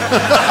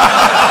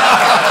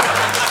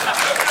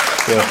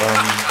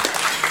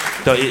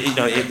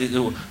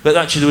 But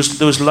actually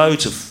there was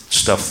loads of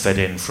stuff fed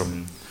in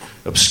from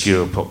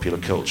obscure popular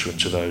culture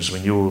into those. I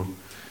mean, you're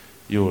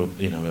a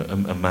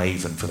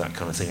maven for that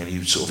kind of thing, and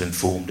you sort of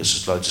informed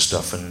us of loads of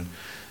stuff. And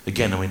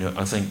again, I mean,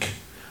 I think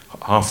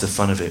half the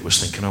fun of it was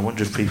thinking, I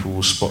wonder if people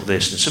will spot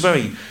this. And it's a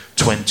very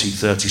 20,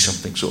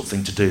 30-something sort of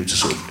thing to do, to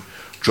sort of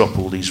drop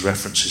all these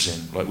references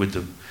in, like with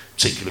the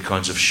particular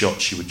kinds of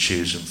shots you would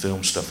choose and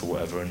film stuff or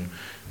whatever. And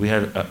we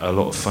had a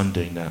lot of fun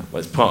doing that.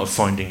 Like, part of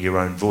finding your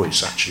own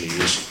voice, actually,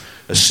 is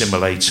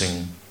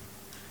assimilating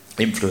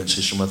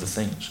influences from other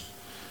things.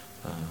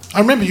 I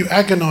remember you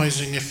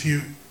agonising if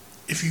you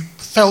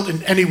felt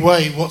in any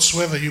way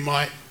whatsoever you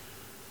might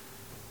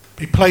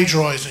be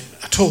plagiarising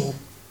at all.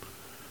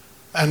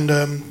 And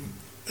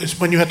it's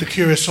when you had the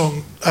Curious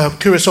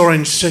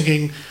Orange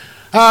singing,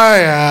 "I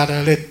had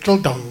a little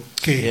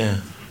donkey."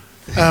 Yeah.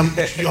 I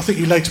think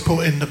you later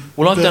put in the.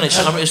 Well, I've done it.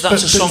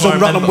 That's a song it was on I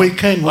remember. Rutland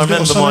Weekend. I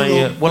remember my.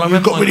 I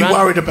remember got really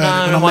worried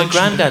about it. No, my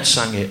granddad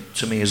sang it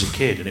to me as a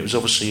kid, and it was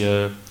obviously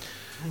a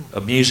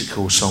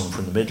musical song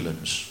from the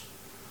Midlands.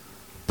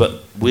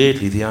 But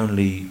weirdly, I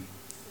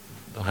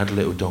had a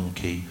little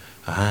donkey.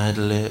 I had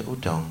a little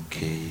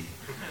donkey.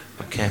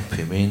 I kept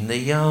him in the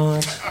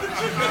yard.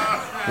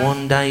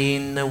 One day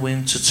in the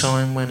winter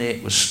time when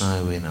it was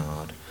snowing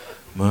hard,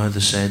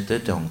 Mother said the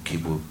donkey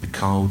would be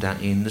cold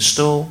out in the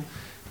stall.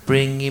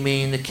 Bring him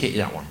in the kitchen.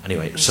 That one.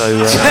 Anyway,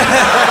 so.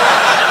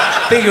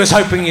 I think he was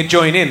hoping you'd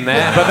join in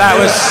there, but that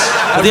was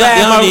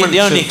the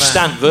only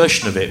extant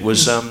version of it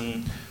was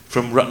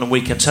from Rutland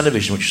Weekend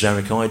Television, which was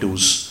Eric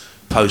Idle's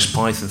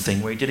post-Python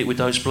thing, where he did it with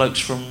those blokes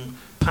from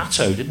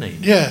Pato, didn't he?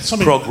 Yeah,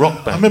 something. Prog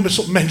rock band. I remember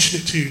sort of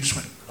mentioning it to you, just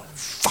went, "Oh,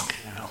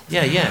 fucking hell."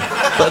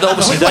 Yeah. But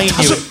obviously they knew it.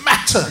 Doesn't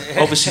matter.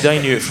 Obviously they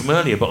knew it from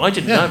earlier, but I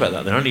didn't know about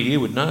that then. Only you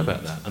would know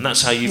about that, and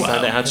that's how you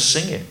found out how to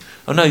sing it.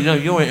 Oh no,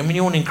 you're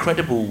an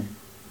incredible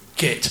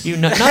git. You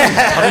know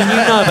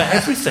about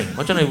everything.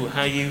 I don't know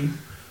how you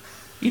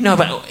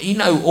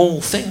know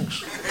all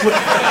things.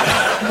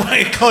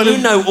 You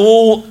know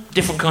all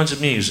different kinds of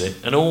music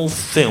and all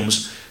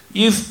films.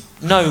 You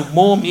know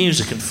more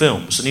music and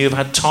films than you have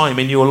had time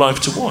in your life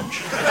to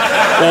watch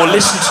or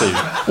listen to.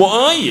 What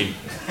are you?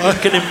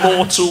 Like an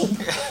immortal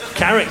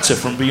character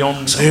from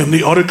beyond. I am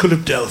the Oracle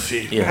of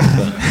Delphi. Yeah,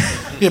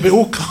 but it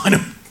all kind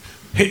of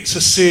hits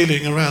a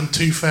ceiling around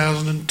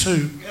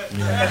 2002.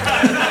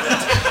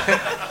 Yeah.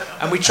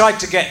 And we tried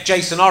to get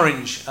Jason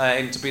Orange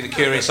in to be the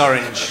Curious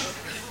Orange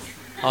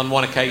on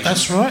one occasion.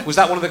 That's right. Was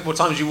that one of the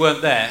times you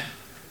weren't there?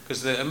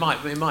 Because it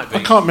might be.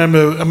 I can't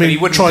remember. I mean,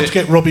 we tried to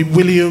get Robbie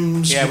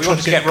Williams. Yeah, we tried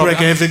to get Greg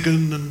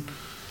Evigan, and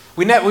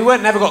we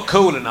never got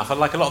cool enough.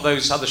 Like a lot of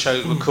those other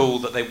shows were cool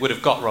that they would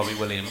have got Robbie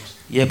Williams.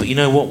 Yeah, but you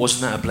know what?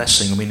 Wasn't that a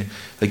blessing? I mean,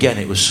 again,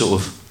 it was sort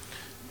of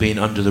being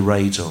under the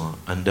radar,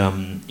 and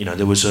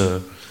there was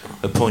a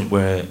point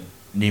where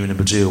Newman and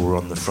Baddiel were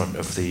on the front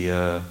of the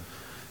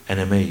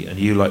NME, and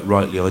you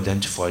rightly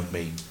identified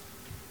me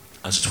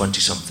as a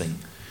 20-something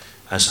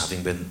as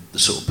having been the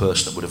sort of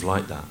person that would have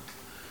liked that.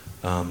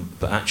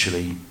 But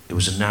actually, it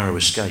was a narrow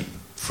escape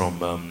for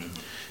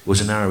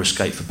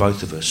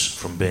both of us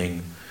from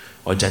being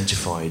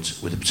identified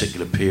with a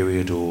particular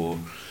period or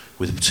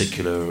with a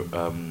particular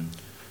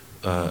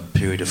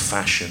period of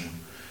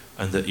fashion,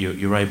 and that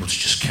you're able to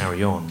just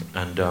carry on.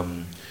 And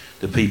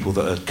the people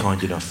that are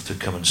kind enough to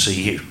come and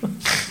see you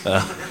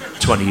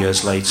 20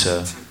 years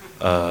later,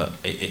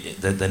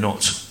 they're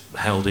not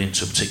held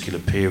into a particular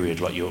period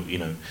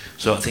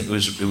So I think it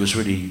was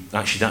really,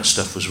 actually that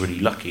stuff was really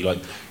lucky. Like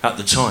at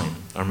the time,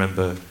 I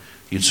remember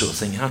you'd sort of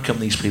think, how come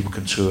these people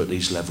can tour at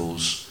these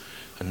levels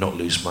and not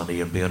lose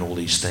money and be on all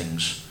these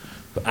things?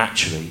 But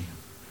actually,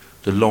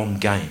 the long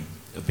game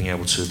of being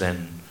able to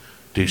then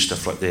do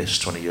stuff like this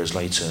 20 years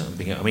later and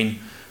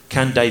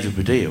can David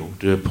Baddiel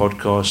do a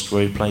podcast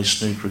where he plays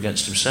snooker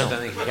against himself? I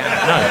don't think he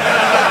can. No,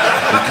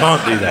 he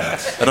can't do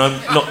that. And I'm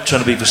not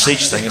trying to be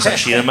facetious thing. It's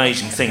actually an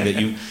amazing thing that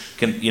you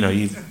can,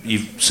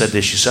 you've said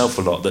this yourself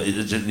a lot, that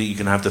you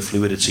can have the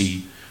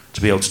fluidity to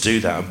be able to do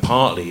that. And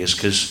partly is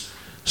because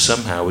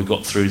somehow we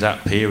got through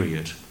that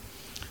period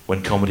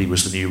when comedy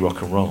was the new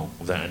rock and roll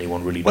without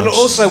anyone really noticing.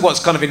 Well, also what's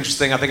kind of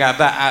interesting, I think, out of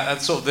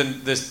that, sort of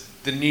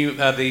the new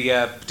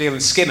Baddiel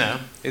and Skinner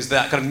is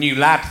that kind of new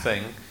lad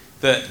thing.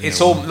 That it's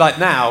all like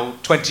now,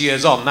 20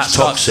 years on, that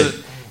starts to,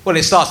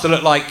 it starts to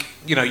look like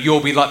you'll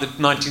be like the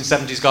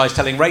 1970s guys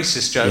telling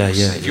racist jokes.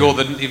 If you're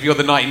the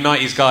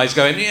 1990s guys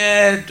going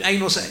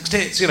anal sex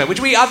tits,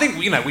 which I think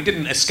we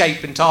didn't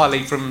escape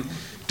entirely from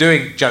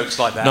doing jokes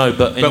like that. No,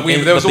 but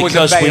there was always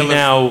because a veil we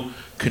now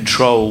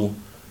control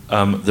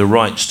the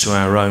rights to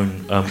our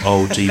own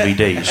old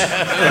DVDs,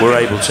 we're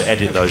able to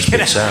edit those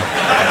bits out.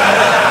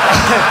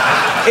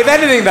 if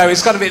anything, though,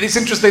 it's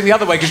interesting the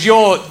other way because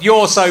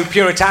you're so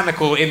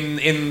puritanical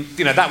in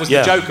that was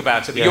the joke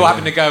about it. But you're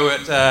having to go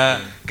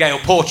at Gail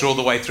Porter all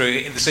the way through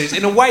in the series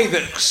in a way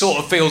that sort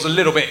of feels a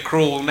little bit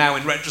cruel now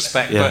in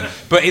retrospect,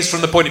 but is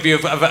from the point of view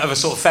of a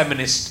sort of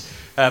feminist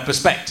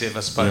perspective, I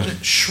suppose.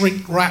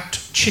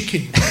 Shrink-wrapped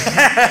chicken.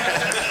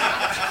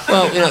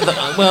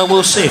 Well,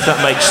 we'll see if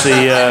that makes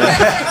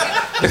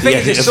the. The thing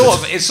is, it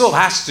sort of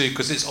has to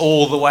because it's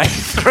all the way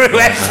through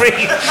every. Do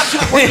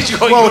you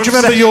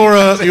remember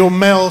your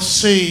Mel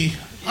C?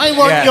 I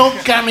want your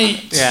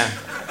gametes. Yeah.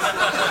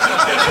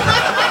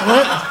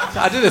 What?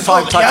 I do the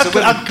 5 types of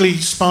women. Ugly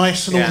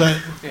Spice and all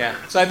that. Yeah.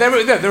 So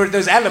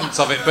there's elements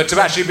of it, but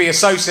to actually be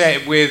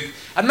associated with,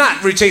 and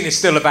that routine is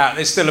still about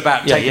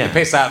taking the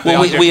piss out.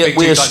 Well, we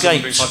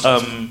escaped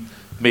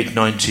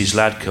mid-90s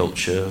lad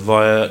culture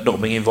via not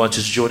being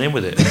invited to join in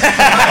with it.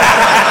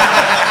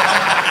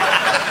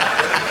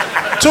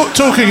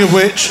 Talking of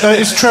which,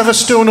 is Trevor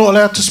still not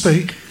allowed to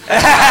speak?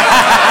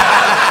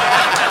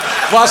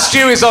 While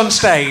Stu is on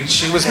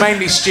stage, it was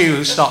mainly Stu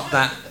who stopped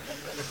that.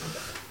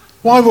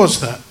 Why was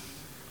that?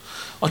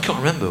 I can't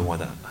remember why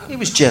that. He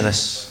was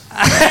jealous.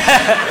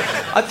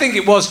 I think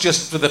it was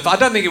just for the. I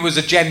don't think it was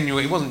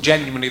it wasn't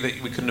genuinely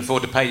that we couldn't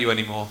afford to pay you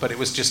anymore, but it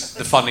was just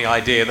the funny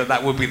idea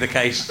that would be the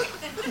case.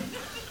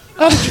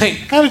 How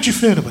did you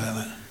feel about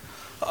that?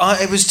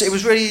 It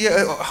was really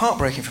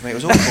heartbreaking for me. It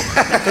was awful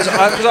because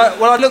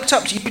I looked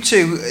up to you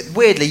two.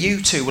 Weirdly, you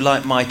two were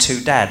like my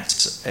two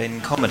dads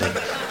in comedy,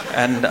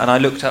 and I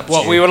looked up.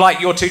 What to we you. were like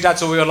your two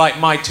dads, or we were like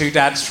my two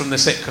dads from the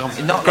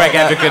sitcom? Not Greg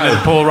like Evigan and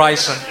Paul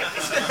Rice.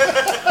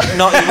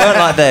 Not you weren't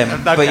like them,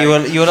 okay. but you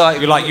were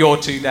like your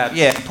two dads.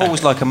 Yeah, Paul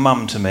was like a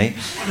mum to me,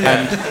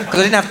 and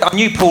because I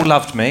knew Paul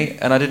loved me,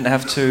 and I didn't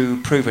have to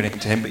prove anything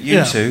to him. But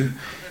you two,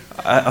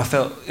 I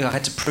felt I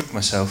had to prove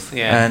myself,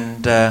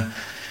 and.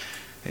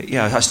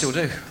 I still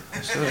do.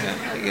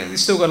 You've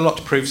still got a lot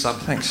to prove, son.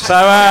 Thanks. So,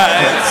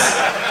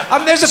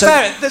 there's a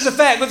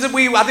fair. I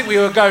think we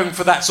were going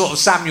for that sort of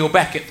Samuel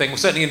Beckett thing.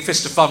 Certainly in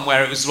Fist of Fun,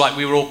 where it was like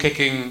we were all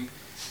kicking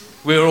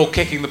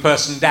the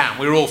person down.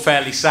 We were all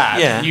fairly sad.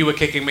 Yeah. You were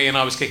kicking me, and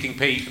I was kicking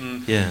Pete.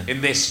 And in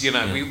this,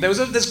 Yeah.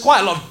 there's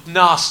quite a lot of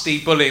nasty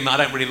bullying that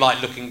I don't really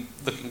like looking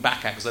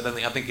back at because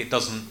I think it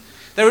doesn't.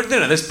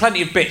 There's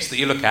plenty of bits that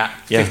you look at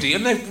 50,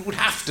 and there would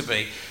have to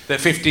be that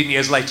 15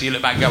 years later you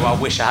look back and go, I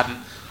wish I hadn't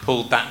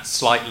pulled that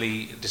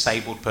slightly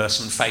disabled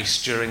person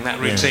face during that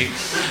routine,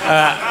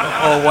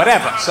 or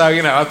whatever. So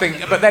I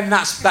think, but then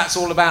that's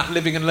all about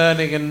living and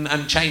learning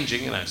and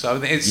changing. So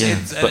it's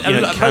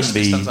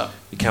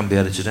it can be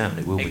edited out.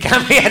 It will. It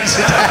can be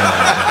edited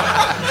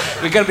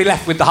out. We're going to be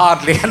left with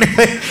hardly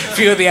anything. A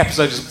few of the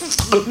episodes.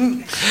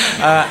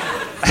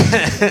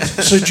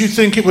 So do you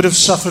think it would have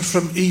suffered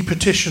from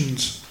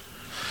e-petitions?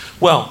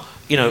 Well,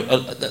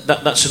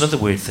 that's another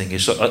weird thing.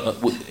 Is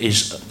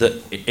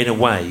that in a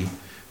way.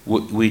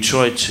 We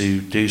tried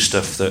to do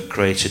stuff that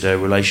created a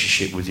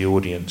relationship with the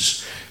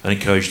audience and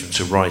encouraged them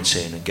to write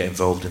in and get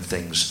involved in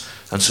things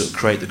and sort of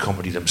create the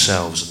comedy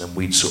themselves, and then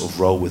we'd sort of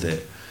roll with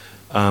it.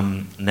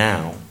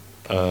 Now,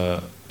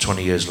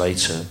 20 years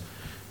later,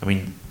 I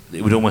mean,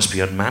 it would almost be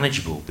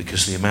unmanageable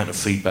because the amount of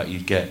feedback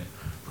you'd get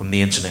from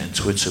the internet and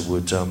Twitter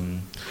would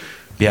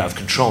be out of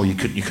control. You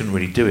couldn't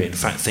really do it. In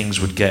fact, things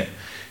would get.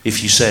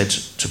 If you said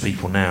to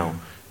people now,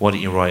 why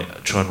don't you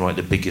try and write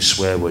the biggest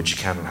swear word you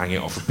can and hang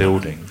it off a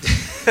building?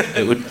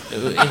 It would.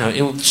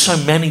 So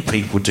many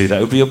people would do that.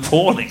 It would be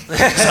appalling. So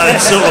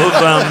it's sort of.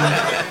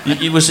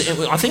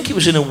 I think it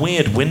was in a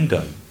weird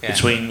window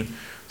between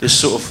this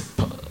sort of,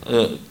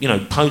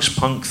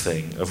 post-punk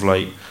thing of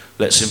like,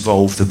 let's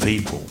involve the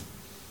people,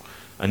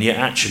 and yet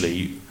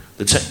actually,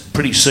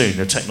 pretty soon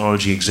the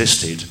technology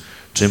existed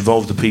to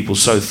involve the people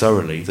so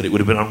thoroughly that it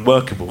would have been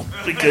unworkable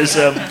because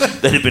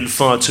they'd have been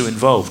far too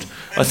involved.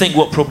 I think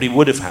what probably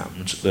would have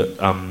happened that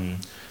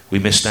we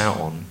missed out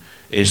on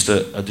is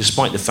that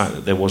despite the fact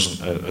that there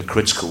wasn't a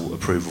critical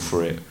approval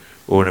for it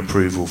or an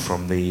approval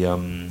from the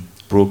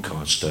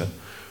broadcaster,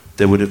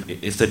 there would have,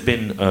 if there'd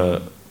been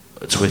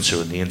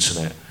Twitter and the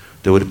internet,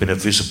 there would have been a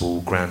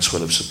visible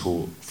groundswell of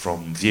support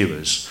from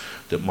viewers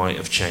that might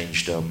have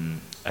changed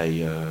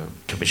a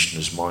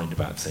commissioner's mind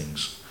about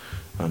things.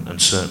 And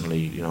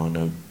certainly, I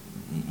know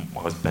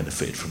I've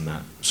benefited from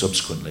that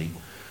subsequently.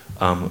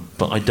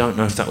 But I don't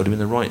know if that would have been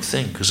the right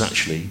thing, because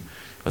actually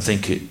I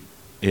think it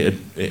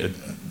had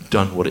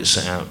done what it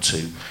set out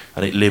to,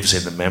 and it lives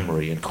in the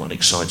memory in quite an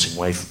exciting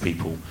way for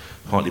people,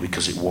 partly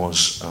because it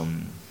was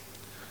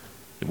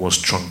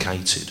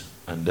truncated.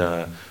 And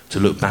to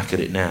look back at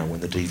it now when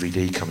the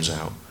DVD comes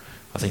out,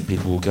 I think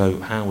people will go,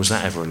 how was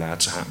that ever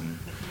allowed to happen?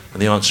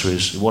 And the answer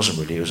is, it wasn't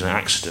really, it was an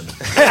accident.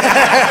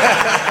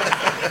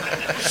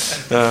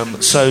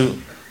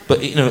 But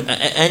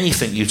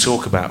anything you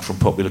talk about from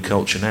popular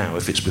culture now,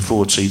 if it's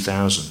before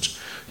 2000,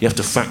 you have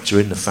to factor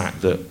in the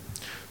fact that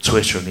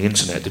Twitter and the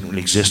internet didn't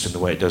really exist in the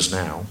way it does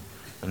now,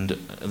 and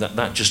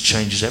that just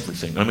changes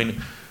everything. I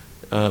mean,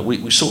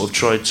 we sort of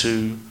tried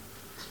to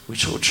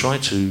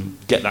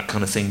get that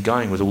kind of thing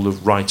going with all the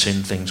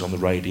write-in things on the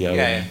radio.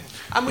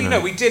 And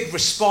we did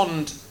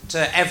respond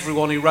to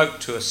everyone who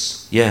wrote to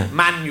us. Yeah.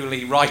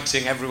 Manually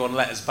writing everyone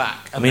letters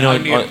back. I mean,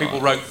 only if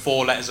people wrote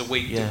 4 letters a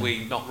week did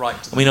we not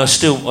write to them. I mean, I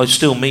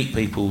still meet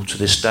people to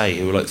this day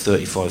who are like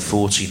 35,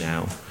 40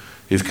 now,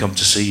 who've come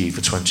to see you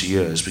for 20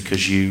 years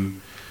because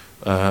you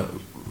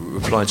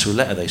replied to a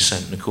letter they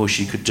sent. And of course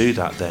you could do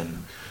that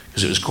then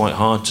because it was quite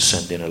hard to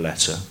send in a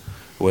letter.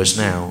 Whereas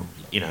now,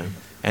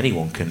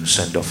 anyone can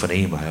send off an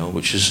email,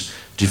 which has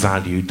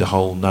devalued the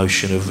whole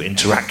notion of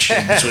interaction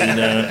between...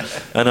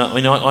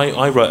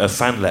 I wrote a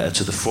fan letter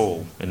to The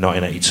Fall in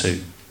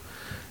 1982,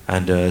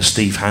 and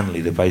Steve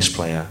Hanley, the bass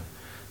player,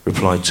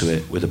 replied to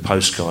it with a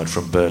postcard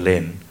from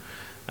Berlin.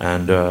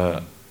 And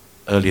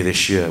earlier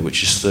this year,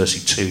 which is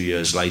 32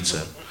 years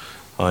later,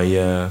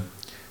 I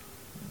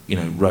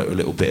wrote a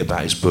little bit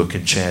about his book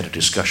and chaired a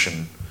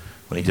discussion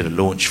when he did a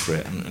launch for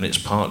it, and it's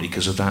partly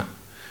because of that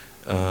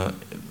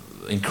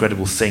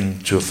incredible thing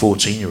to a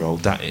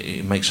 14-year-old that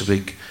it makes a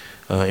big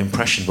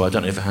impression, but I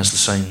don't know if it has the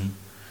same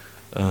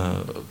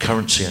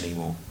currency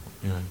anymore.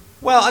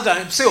 Well, I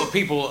don't see what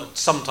people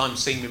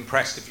sometimes seem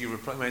impressed if you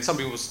reply. I mean, some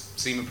people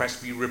seem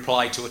impressed if you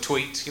reply to a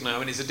tweet.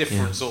 And it's a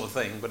different sort of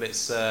thing, but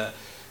it's a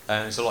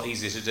lot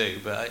easier to do.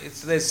 But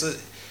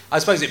I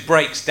suppose it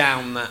breaks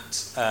down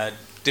that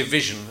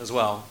division as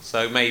well.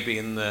 So maybe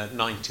in the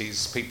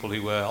 90s, people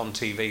who were on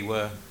TV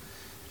were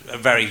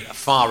very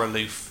far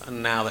aloof,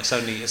 and now it's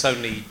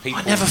only people.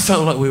 I never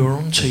felt like we were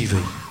on TV.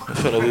 I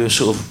felt like we were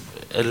sort of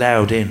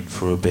allowed in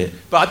for a bit.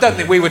 But I don't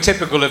think we were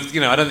typical of.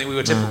 I don't think we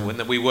were typical in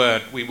that we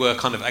were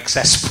kind of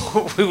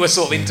accessible. We were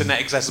sort of internet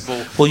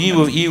accessible. Well,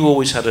 you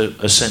always had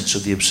a sense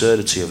of the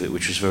absurdity of it,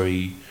 which was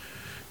very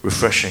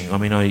refreshing. I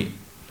mean,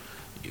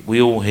 we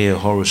all hear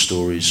horror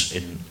stories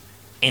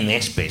in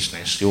this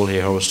business. You all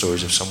hear horror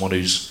stories of someone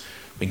who's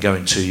been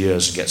going 2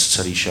 years and gets a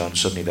telly show and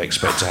suddenly they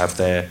expect to have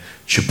their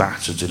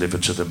ciabatta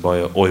delivered to them by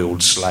an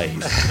oiled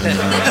slave.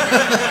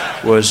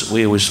 Whereas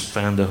we always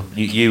found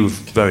you were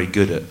very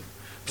good at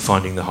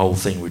finding the whole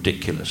thing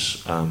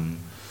ridiculous,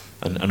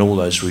 and all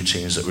those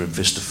routines that were in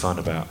Vista Fun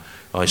about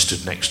I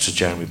stood next to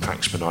Jeremy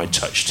Paxman, I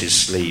touched his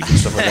sleeve and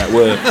stuff like that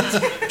were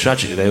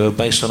tragically they were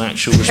based on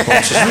actual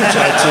responses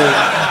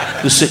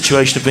to the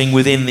situation of being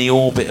within the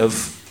orbit of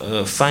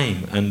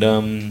fame, and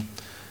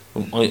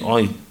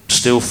I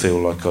still feel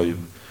like I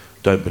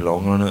don't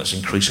belong. I know that's an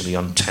increasingly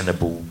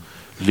untenable,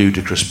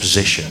 ludicrous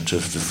position to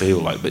feel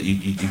like, but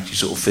you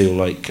sort of feel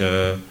like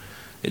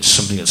it's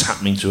something that's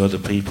happening to other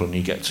people and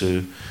you get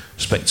to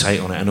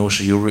spectate on it, and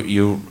also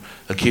you're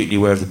acutely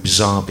aware of the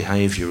bizarre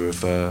behaviour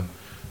of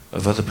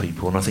other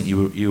people, and I think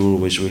you were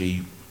always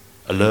really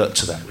alert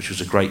to that, which was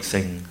a great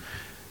thing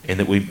in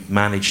that we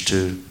managed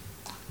to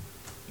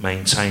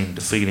maintain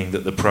the feeling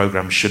that the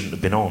programme shouldn't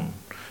have been on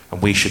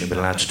and we shouldn't have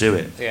been allowed to do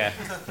it. Yeah.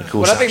 Of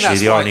course, actually,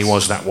 the irony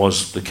was that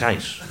was the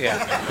case.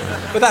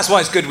 Yeah. But that's why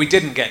it's good we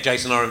didn't get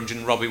Jason Orange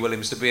and Robbie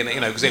Williams to be in it,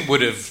 because it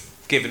would have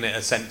given it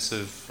a sense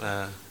of,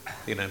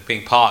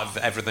 being part of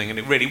everything, and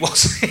it really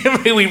wasn't.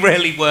 We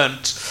really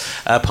weren't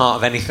part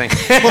of anything.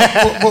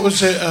 what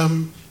was it?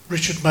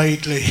 Richard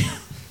Madeley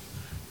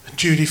and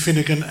Judy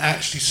Finnegan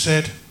actually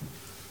said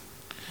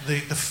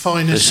the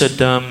finest. They said,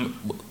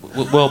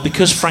 well,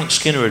 because Frank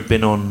Skinner had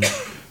been on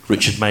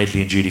Richard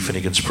Madeley and Judy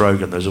Finnegan's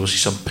programme, there was obviously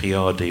some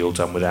PR deal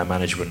done with our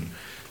management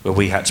where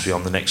we had to be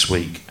on the next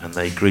week, and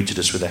they greeted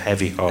us with a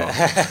heavy heart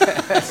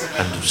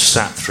and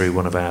sat through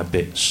one of our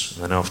bits,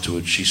 and then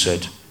afterwards she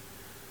said,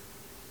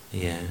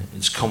 yeah,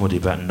 it's comedy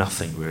about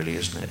nothing really,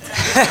 isn't it?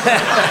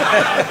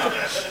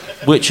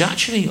 Which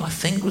actually I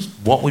think was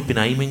what we'd been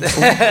aiming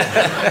for.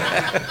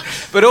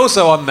 But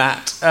also on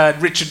that,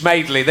 Richard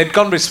Madeley, they'd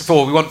gone with this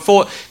before. We want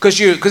 4 because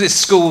it's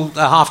school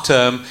half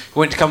term. We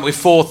want to come up with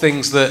 4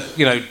 things that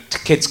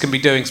kids can be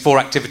doing, 4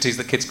 activities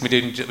that kids can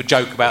be doing. A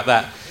joke about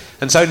that.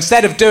 And so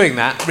instead of doing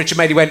that, Richard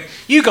Madeley went,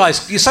 "You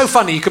guys, you're so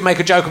funny. You can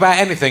make a joke about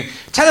anything.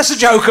 Tell us a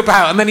joke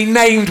about." And then he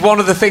named one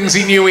of the things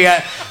he knew he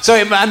had.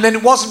 And then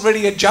it wasn't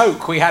really a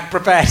joke we had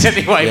prepared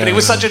anyway. But it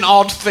was such an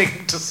odd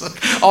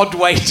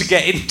way to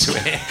get into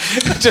it,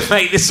 to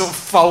make this sort of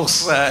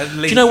false link.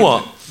 Do you know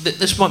what?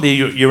 This might be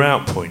your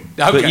out point.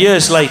 Okay. But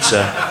years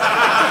later,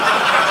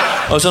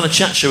 I was on a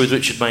chat show with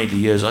Richard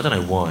Madeley I don't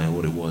know why or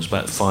what it was,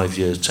 about 5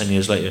 years, 10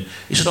 years later.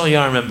 He said, "Oh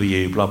yeah, I remember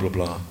you, blah, blah,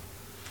 blah."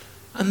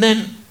 And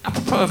then,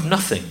 apropos of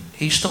nothing,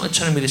 he started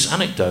telling me this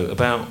anecdote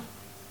about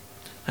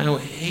how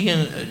he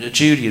and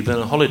Judy had been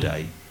on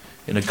holiday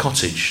in a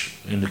cottage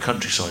in the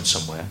countryside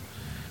somewhere,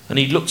 and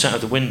he'd looked out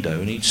of the window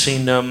and he'd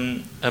seen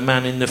a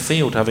man in the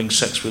field having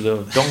sex with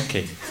a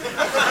donkey.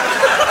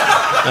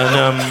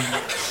 And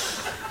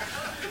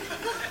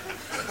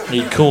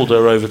he'd called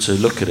her over to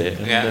look at it.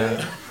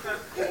 And,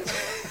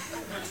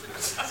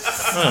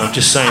 I'm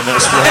just saying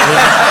that's what,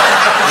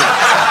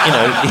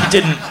 he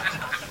didn't...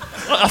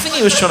 I think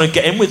he was trying to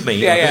get in with me.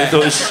 Yeah. I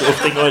thought it was the sort of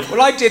thing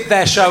Well, I did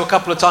their show a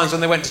couple of times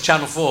when they went to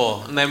Channel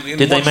 4. And then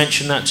did they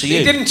mention that to you?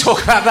 He didn't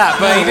talk about that,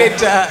 but he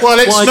did... well,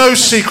 it's no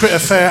secret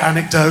affair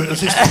anecdote.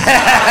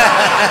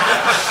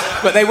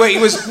 But he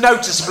was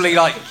noticeably,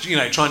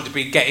 trying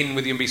to get in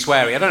with you and be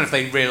sweary. I don't know if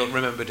they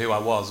remembered who I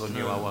was or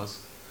knew I was.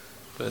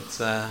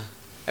 But...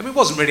 I mean, it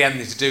wasn't really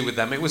anything to do with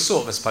them. It was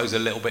sort of, I suppose, a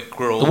little bit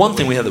cruel. The one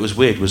thing we had that was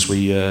weird was one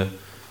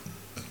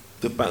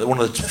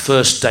of the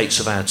first dates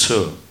of our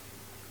tour,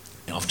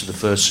 after the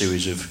first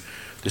series of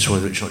This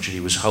One with Rich Not Judy,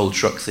 was Hull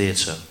Truck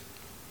Theatre.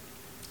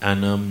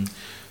 And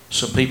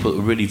some people that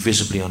were really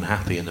visibly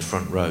unhappy in the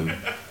front row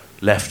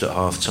left at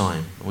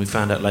half-time. And we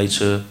found out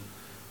later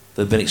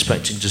they'd been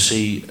expecting to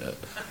see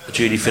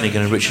Judy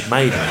Finnegan and Richard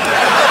Maiden.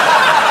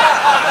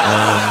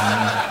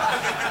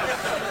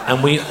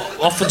 And we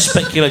often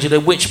speculated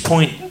at which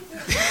point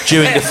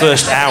during the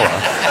first hour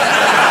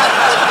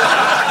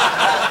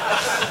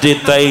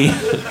did they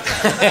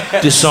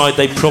decide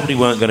they probably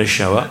weren't going to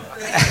show up,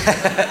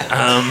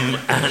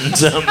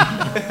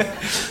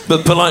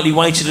 but politely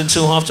waited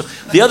until half time.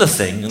 The other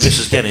thing, and this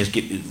is again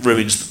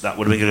ruins that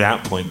would have been a good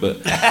out point,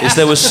 but is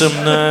there was some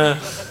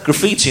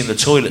graffiti in the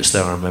toilets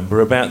there, I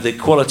remember, about the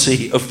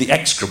quality of the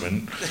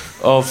excrement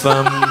of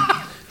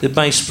the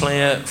bass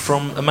player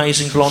from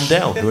Amazing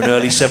Blondell, who were an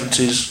early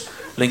 70s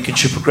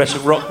Lincolnshire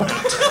progressive rock band,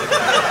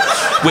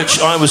 which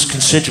I was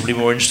considerably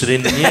more interested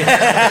in than you.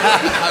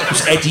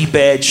 Because Eddie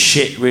Baird's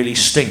shit really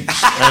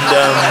stinks.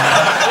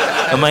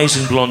 And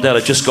Amazing Blondell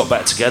had just got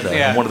back together,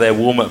 and one of their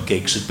warm-up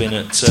gigs had been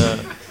at...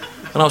 and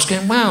I was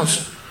going, wow,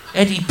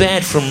 Eddie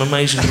Baird from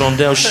Amazing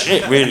Blondell,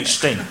 shit really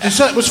stinks.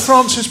 Was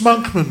Francis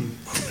Monkman?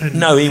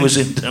 No, he was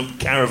in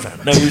Caravan.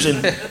 No, he was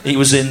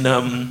in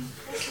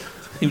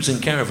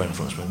Caravan,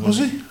 Francis Monkman. Was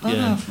he?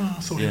 Yeah. I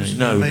thought he was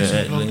no,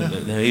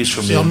 he was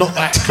from I'm not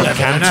that clever.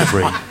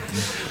 Canterbury.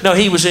 No,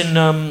 he was in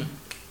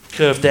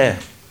Curved Air.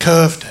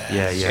 Curved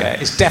Air. Yeah.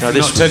 It's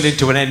definitely not turned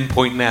into an end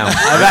point now.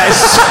 That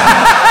is...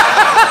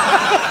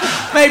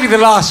 Maybe the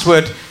last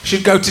word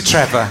should go to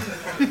Trevor.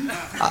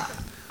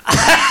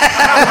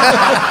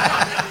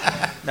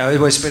 No,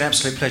 it's been an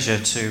absolute pleasure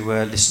to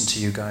listen to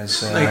you guys.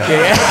 Thank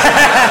you.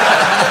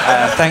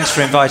 Thanks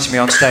for inviting me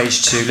on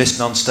stage to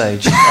listen on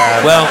stage.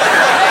 Well,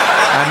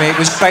 I mean, it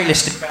was great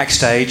listening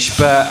backstage,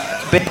 but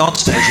being on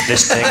stage and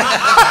listening,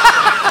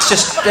 it's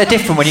just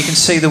different when you can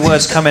see the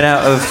words coming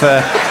out of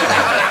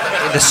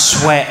the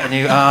sweat, and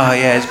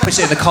it puts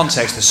it in the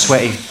context, the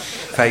sweaty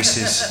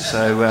faces.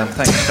 So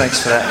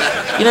thanks for that.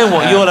 You know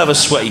what? You'll have a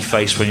sweaty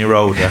face when you're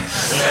older.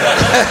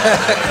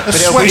 But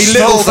it'll be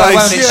small, though,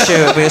 won't it, Stewart?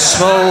 It'll be a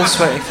small,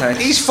 sweaty face.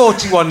 He's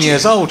 41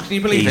 years old. Can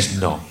you believe it? He's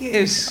not. He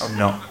is. I'm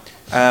not.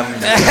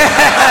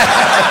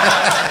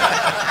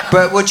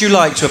 But would you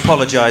like to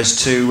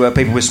apologise to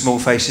people with small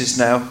faces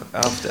now?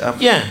 After, I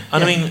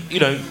mean,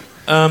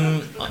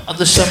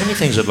 there's so many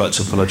things I'd like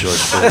to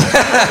apologise for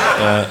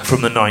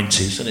from the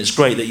 90s, and it's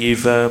great that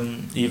you've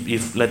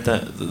led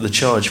the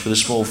charge for the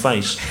small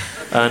face,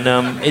 and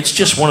it's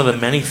just one of the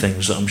many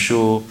things that I'm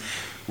sure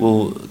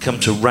will come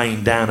to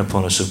rain down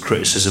upon us of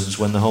criticisms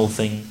when the whole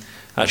thing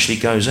actually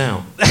goes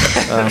out.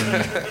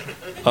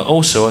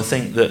 Also, I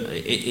think that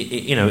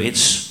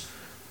it's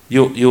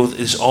your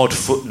this odd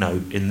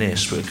footnote in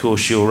this, but of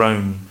course your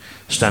own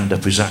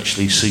stand-up is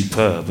actually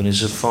superb and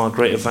is of far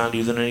greater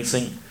value than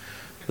anything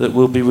that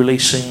we'll be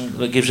releasing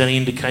that gives any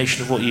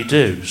indication of what you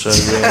do. So,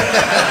 it's a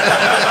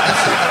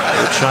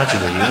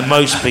tragedy. And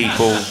most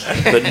people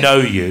that know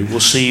you will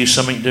see you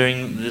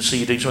doing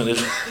something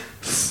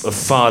that's of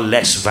far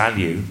less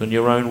value than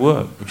your own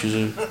work, which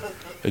is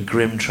a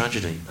grim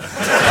tragedy.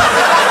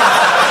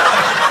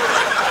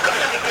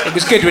 It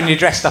was good when you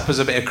dressed up as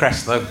a bit of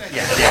Crest, though.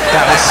 Yeah.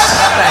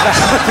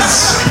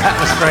 That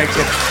was very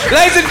good.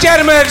 Ladies and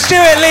gentlemen,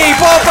 Stewart Lee,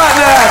 Paul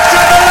Butler,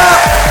 Trevor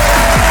Locke,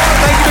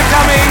 thank you for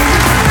coming.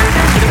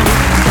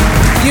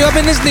 You have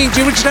been listening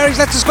to Richard Herring's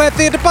Leicester Square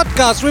Theatre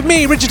podcast with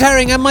me, Richard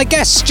Herring, and my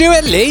guest,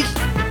 Stewart Lee.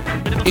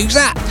 Who's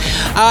that?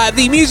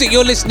 The music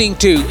you're listening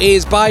to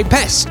is by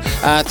Pest.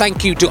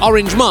 Thank you to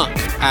Orange Mark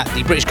at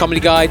the British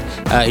Comedy Guide,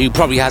 who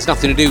probably has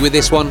nothing to do with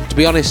this one, to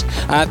be honest.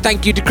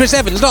 Thank you to Chris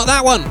Evans, not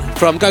that one,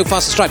 from Go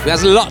Faster Stripe, who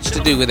has lots to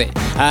do with it.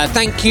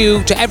 Thank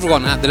you to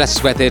everyone at the Leicester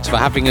Square Theatre for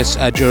having us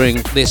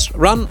during this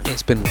run.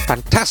 It's been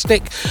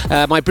fantastic.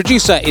 My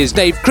producer is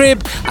Dave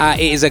Cribb. It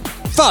is a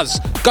Fuzz,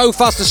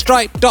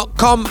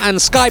 GoFasterStripe.com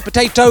and Sky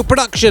Potato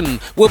production.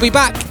 We'll be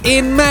back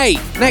in May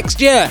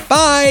next year.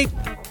 Bye!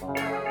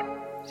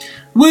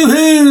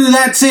 Woohoo!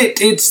 That's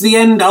it. It's the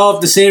end of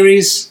the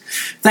series.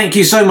 Thank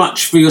you so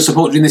much for your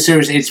support during the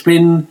series. It's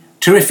been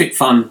terrific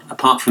fun,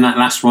 apart from that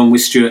last one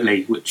with Stewart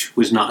Lee, which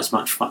was not as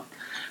much fun.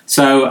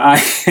 So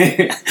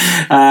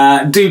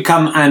do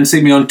come and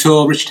see me on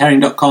tour,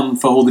 richardherring.com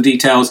for all the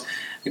details.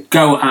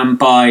 Go and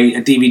buy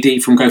a DVD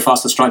from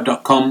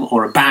gofasterstripe.com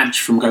or a badge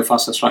from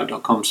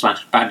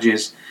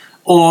gofasterstripe.com/badges,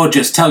 or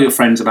just tell your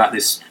friends about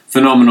this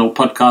phenomenal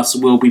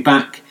podcast. We'll be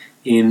back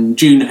in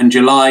June and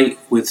July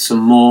with some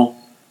more.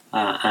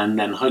 And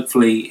then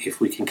hopefully, if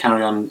we can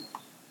carry on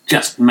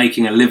just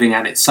making a living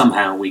at it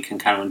somehow, we can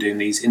carry on doing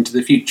these into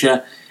the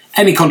future.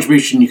 Any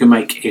contribution you can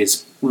make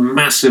is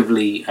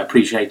massively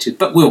appreciated,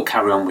 but we'll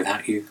carry on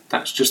without you.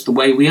 That's just the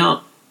way we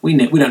are. We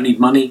don't need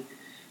money.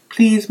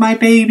 Please, my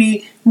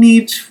baby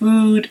needs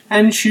food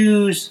and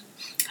shoes.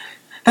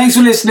 Thanks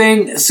for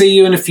listening. See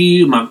you in a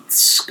few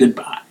months.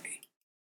 Goodbye.